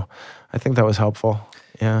 So I think that was helpful.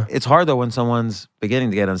 Yeah. It's hard, though, when someone's beginning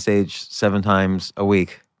to get on stage 7 times a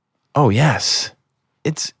week. Oh, yes.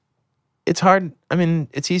 It's hard. I mean,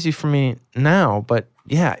 it's easy for me now, but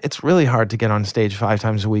yeah, it's really hard to get on stage 5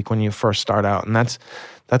 times a week when you first start out, and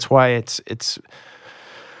that's why it's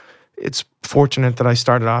it's fortunate that I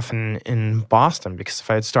started off in Boston, because if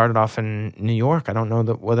I had started off in New York, I don't know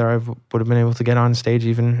whether I would have been able to get on stage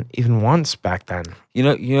even once back then. You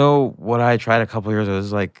know what I tried a couple years ago. This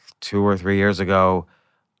was like 2 or 3 years ago.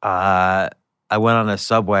 I went on a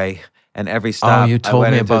subway, and every stop you told I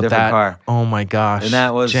went me into a about different that. car. Oh my gosh! And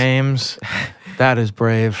that was James. That is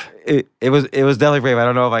brave. It was definitely brave. I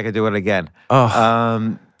don't know if I could do it again.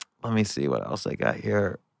 Oh. Let me see what else I got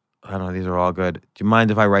here. I don't know. These are all good. Do you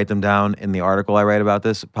mind if I write them down in the article I write about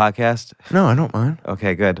this podcast? No, I don't mind.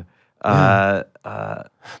 Okay, good. Yeah.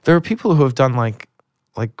 There are people who have done like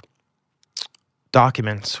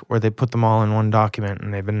documents where they put them all in one document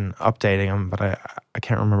and they've been updating them, but I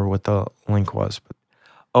can't remember what the link was. But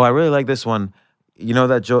I really like this one. You know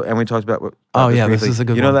that joke, and we talked about this briefly. This is a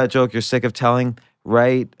good one. You know that joke you're sick of telling?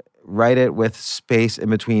 Write it with space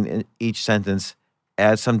in between each sentence.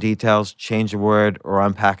 Add some details, change a word, or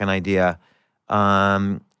unpack an idea.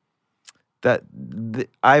 I've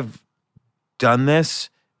done this,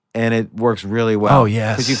 and it works really well. Oh,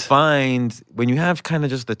 yes. Because you find when you have kind of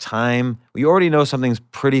just the time, you already know something's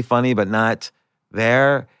pretty funny, but not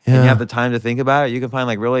there, and you have the time to think about it, you can find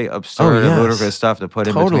like really absurd and ludicrous stuff to put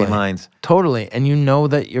in between lines. Totally. And you know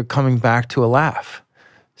that you're coming back to a laugh.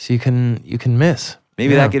 So you can miss.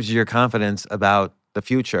 Maybe that gives you your confidence about the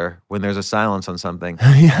future when there's a silence on something.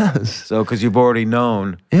 Yes. So, because you've already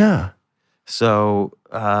known. Yeah. So,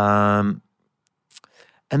 and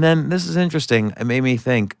then this is interesting. It made me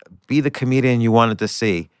think, be the comedian you wanted to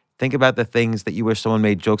see. Think about the things that you wish someone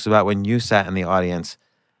made jokes about when you sat in the audience.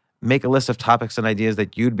 Make a list of topics and ideas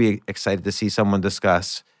that you'd be excited to see someone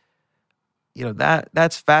discuss. You know,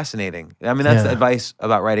 that's fascinating. I mean, that's the advice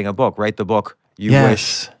about writing a book. Write the book you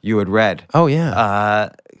wish you had read. Oh, yeah.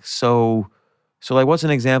 So like, what's an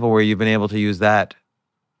example where you've been able to use that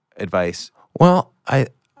advice? Well, I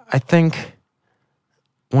think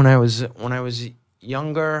when I was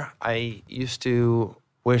younger, I used to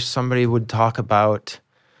wish somebody would talk about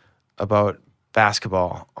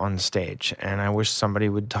basketball on stage, and I wish somebody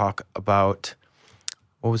would talk about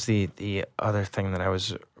what was the other thing that I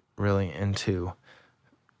was really into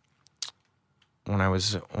when I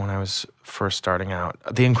was first starting out.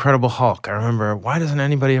 The Incredible Hulk. I remember, why doesn't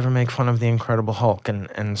anybody ever make fun of the Incredible Hulk?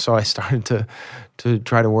 And so I started to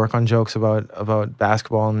try to work on jokes about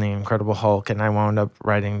basketball and the Incredible Hulk, and I wound up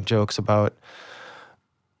writing jokes about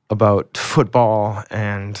football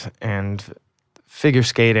and figure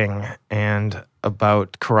skating and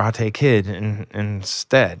about Karate Kid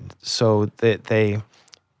instead. So that they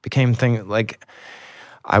became things like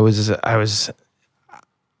I was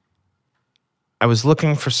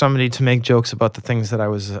looking for somebody to make jokes about the things that I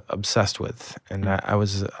was obsessed with, and I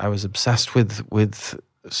was obsessed with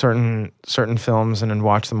certain films, and then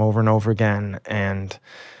watch them over and over again, and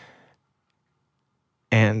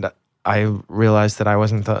I realized that I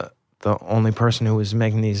wasn't the only person who was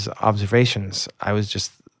making these observations. I was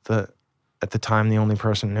just at the time the only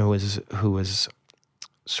person who was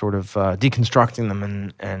sort of deconstructing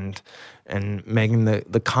them and making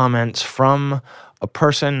the comments from a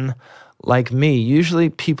person like me. Usually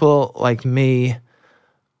people like me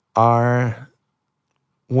are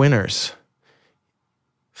winners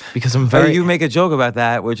because I'm very... You make a joke about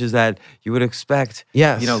that, which is that you would expect,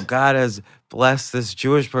 yes, you know, God has blessed this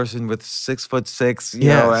Jewish person with 6'6", you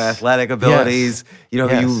know, athletic abilities. Yes. You know,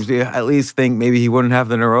 you at least think maybe he wouldn't have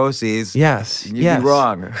the neuroses. Yes, You'd be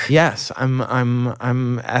wrong. Yes,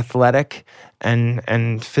 I'm athletic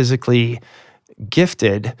and physically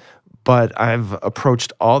gifted, but I've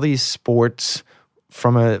approached all these sports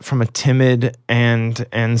from a timid and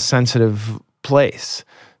sensitive place.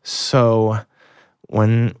 So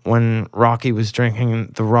when Rocky was drinking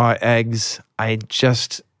the raw eggs, I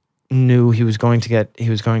just knew he was going to get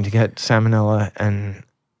salmonella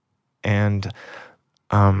and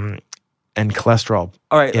cholesterol.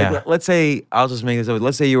 All right, like, let's say, I'll just make this up.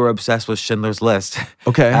 Let's say you were obsessed with Schindler's List.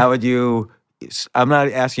 Okay. How would you... I'm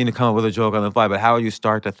not asking you to come up with a joke on the fly, but how would you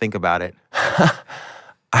start to think about it?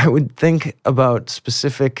 I would think about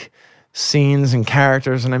specific scenes and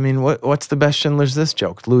characters, and I mean, what's the best Schindler's List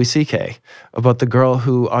joke? Louis C.K. about the girl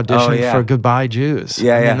who auditioned for Goodbye Jews.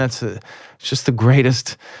 I mean, it's just the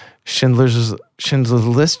greatest Schindler's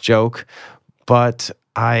List joke. But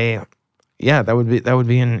that would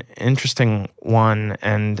be an interesting one,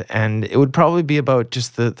 and it would probably be about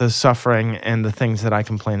just the suffering and the things that I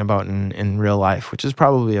complain about in real life, which is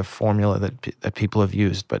probably a formula that people have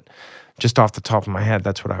used, but just off the top of my head,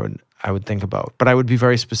 that's what I would think about. But I would be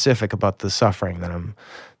very specific about the suffering that I'm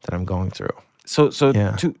going through. So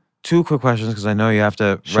two quick questions, because I know you have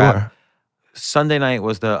to wrap. Sure. Sunday night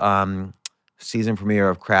was the season premiere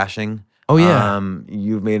of Crashing. Oh, yeah.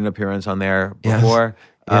 You've made an appearance on there Yes. before.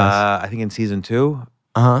 Yes. I think in season 2.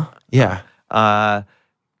 Yeah.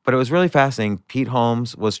 But it was really fascinating. Pete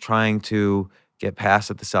Holmes was trying to get passed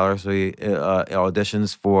at the Cellar, so he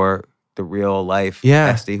auditions for the real life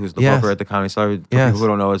Esty, who's the booker at the Comedy Cellar. For people who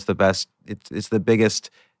don't know, it's the best. It's the biggest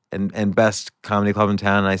and best comedy club in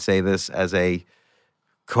town. And I say this as a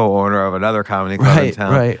co-owner of another comedy club in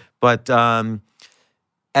town. Right. But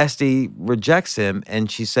Esty rejects him, and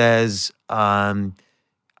she says, "I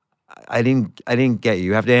didn't get you.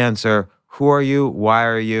 You have to answer. Who are you? Why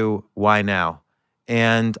are you? Why now?"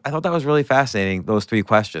 And I thought that was really fascinating, those 3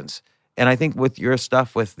 questions. And I think with your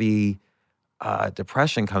stuff with the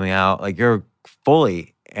depression coming out, like you're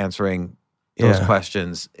fully answering those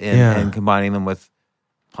questions and combining them with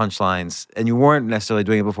punchlines. And you weren't necessarily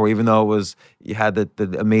doing it before, even though you had the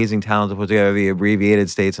amazing talent to put together the abbreviated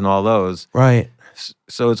states and all those. Right.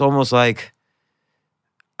 So it's almost like,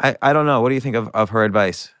 I don't know. What do you think of her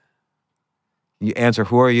advice? You answer,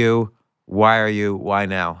 who are you? Why are you? Why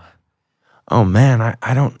now? Oh man,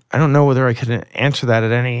 I don't know whether I could answer that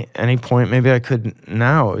at any point. Maybe I could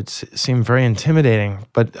now. It seemed very intimidating,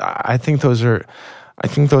 but I think those are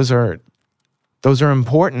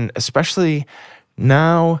important, especially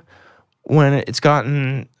now when it's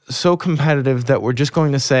gotten so competitive that we're just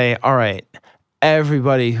going to say, all right,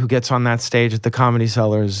 everybody who gets on that stage at the Comedy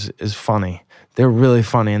Cellar is funny. They're really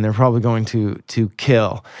funny, and they're probably going to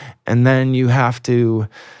kill. And then you have to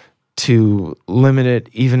limit it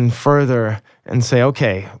even further and say,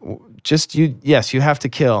 okay, you have to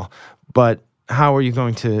kill, but how are you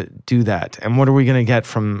going to do that? And what are we going to get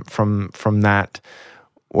from that?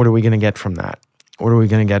 What are we going to get from that? What are we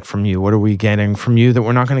going to get from you? What are we getting from you that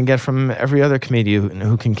we're not going to get from every other comedian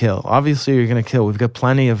who can kill? Obviously, you're going to kill. We've got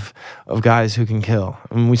plenty of guys who can kill.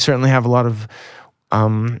 And we certainly have a lot of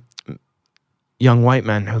young white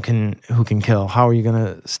men who can kill. How are you going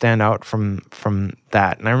to stand out from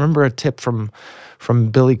that? And I remember a tip from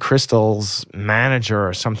Billy Crystal's manager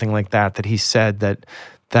or something like that he said that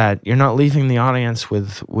you're not leaving the audience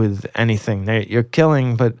with anything. You're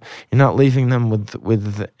killing, but you're not leaving them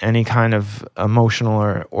with any kind of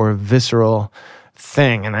emotional or visceral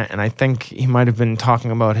thing. And I think he might have been talking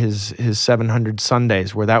about his 700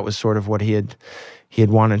 Sundays, where that was sort of what he had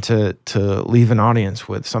wanted to leave an audience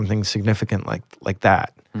with, something significant like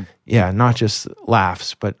that. Yeah, not just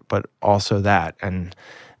laughs, but also that.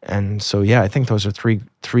 And so I think those are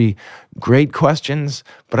three great questions.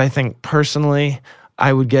 But I think personally,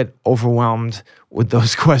 I would get overwhelmed with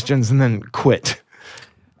those questions and then quit.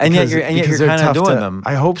 And yet you're kind of doing them.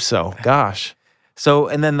 I hope so. Gosh. So,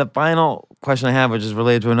 and then the final question I have, which is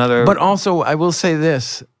related to another. But also, I will say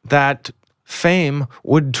this, that fame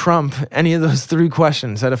would trump any of those 3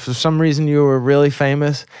 questions. That if for some reason you were really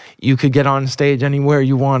famous, you could get on stage anywhere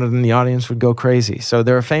you wanted and the audience would go crazy. So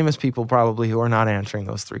there are famous people probably who are not answering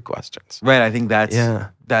those 3 questions. Right. I think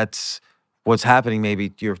that's what's happening. Maybe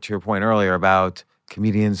to your point earlier about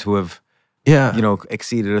comedians who have,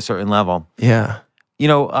 exceeded a certain level. Yeah.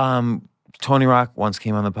 Tony Rock once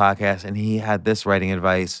came on the podcast and he had this writing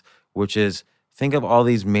advice, which is, think of all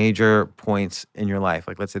these major points in your life.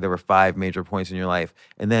 Like, let's say there were 5 major points in your life,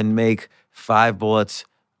 and then make 5 bullets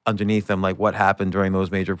underneath them, like what happened during those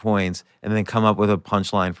major points, and then come up with a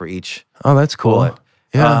punchline for each. Oh, that's cool. Bullet.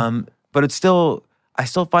 Yeah. But I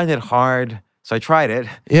still find it hard. So I tried it.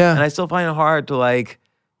 Yeah. And I still find it hard to,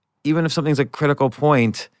 even if something's a critical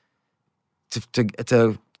point,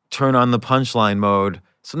 to turn on the punchline mode.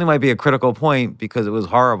 Something might be a critical point because it was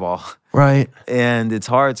horrible. Right. And it's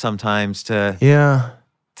hard sometimes to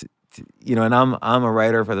and I'm a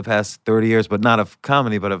writer for the past 30 years, but not of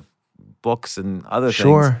comedy, but of books and other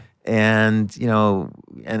things. And,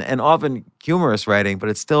 and often humorous writing, but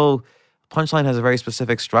it's still, punchline has a very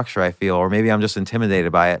specific structure, I feel, or maybe I'm just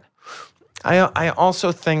intimidated by it. I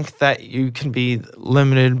also think that you can be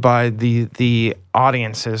limited by the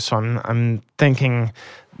audiences. So I'm thinking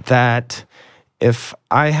that if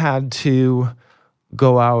I had to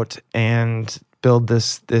go out and build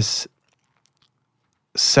this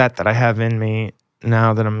set that I have in me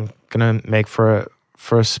now that I'm gonna make for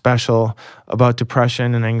a special about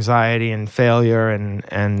depression and anxiety and failure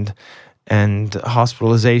and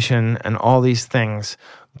hospitalization and all these things,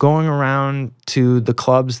 going around to the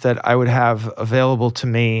clubs that I would have available to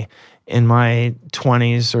me in my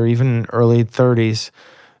 20s or even early 30s,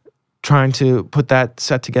 trying to put that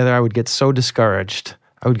set together, I would get so discouraged.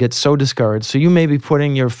 So you may be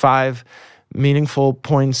putting your 5 meaningful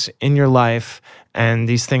points in your life and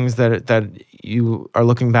these things that you are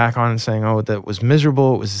looking back on and saying, oh, that was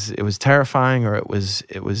miserable, it was terrifying, or it was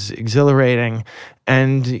exhilarating,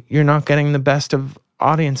 and you're not getting the best of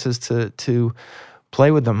audiences to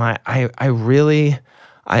play with them. I really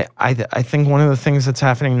think one of the things that's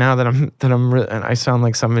happening now that I'm and I sound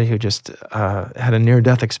like somebody who just had a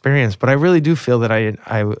near-death experience, but I really do feel that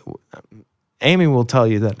Amy will tell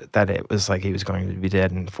you that it was like he was going to be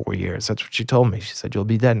dead in 4 years. That's what she told me. She said, "You'll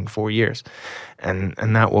be dead in 4 years," and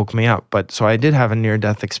that woke me up. But so I did have a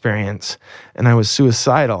near-death experience, and I was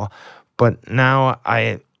suicidal. But now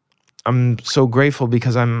I'm so grateful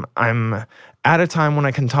because I'm at a time when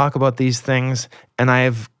I can talk about these things, and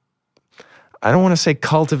I don't want to say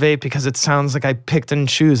cultivate because it sounds like I picked and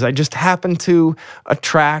choose. I just happen to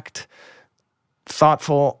attract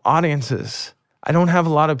thoughtful audiences. I don't have a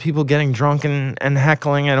lot of people getting drunk and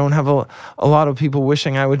heckling. I don't have a lot of people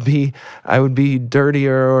wishing I would be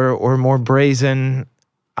dirtier or more brazen.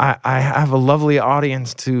 I have a lovely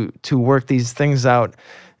audience to work these things out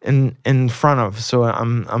in front of. So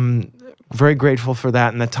I'm very grateful for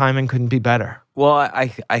that, and the timing couldn't be better. Well,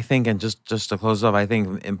 I think, and just to close off, I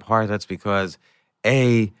think in part that's because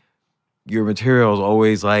your material is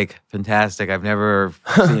always like fantastic. I've never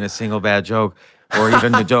seen a single bad joke. Or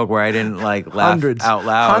even the joke where I didn't like laugh out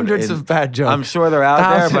loud. Hundreds of bad jokes. I'm sure they're out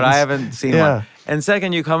Thousands. there, but I haven't seen one. And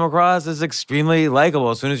second, you come across as extremely likable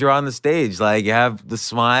as soon as you're on the stage. Like you have the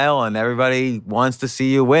smile, and everybody wants to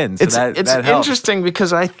see you win. So it's that helps. interesting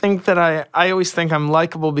because I think that I always think I'm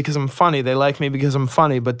likable because I'm funny. They like me because I'm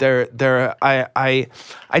funny, but I don't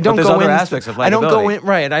there's go other in. aspects of likability. I don't go in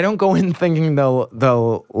right. I don't go in thinking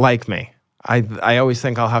they'll like me. I always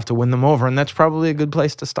think I'll have to win them over, and that's probably a good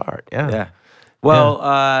place to start. Yeah.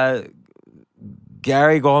 Well,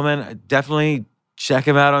 Gary Gulman, definitely check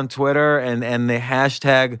him out on Twitter and the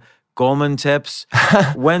hashtag Gulman Tips.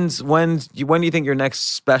 When do you think your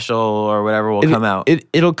next special or whatever will come out?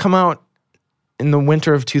 It'll come out in the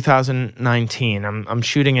winter of 2019. I'm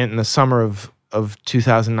shooting it in the summer of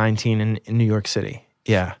 2019 in New York City.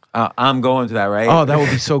 Yeah. I'm going to that, right? Oh, that would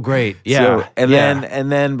be so great. Yeah.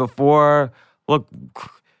 Then before, look,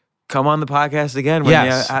 come on the podcast again when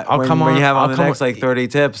yes, I'll come on. When you have on the next like 30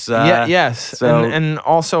 tips. Yes. So, and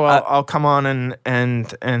also I'll come on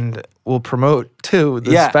and we'll promote too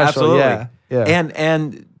the special. Absolutely. Yeah.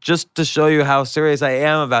 And just to show you how serious I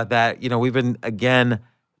am about that, we've been again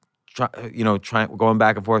going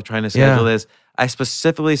back and forth trying to schedule this. I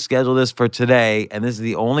specifically scheduled this for today, and this is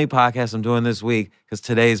the only podcast I'm doing this week because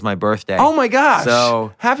today is my birthday. Oh my gosh!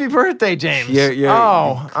 So happy birthday, James!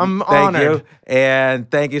 I'm honored. Thank you, and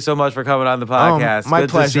thank you so much for coming on the podcast. My pleasure.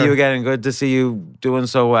 Good to see you again, and good to see you doing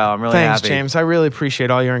so well. I'm really happy. Thanks, James. I really appreciate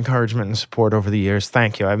all your encouragement and support over the years.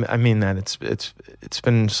 Thank you. I mean that. It's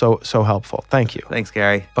been so helpful. Thank you. Thanks,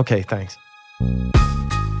 Gary. Okay, thanks.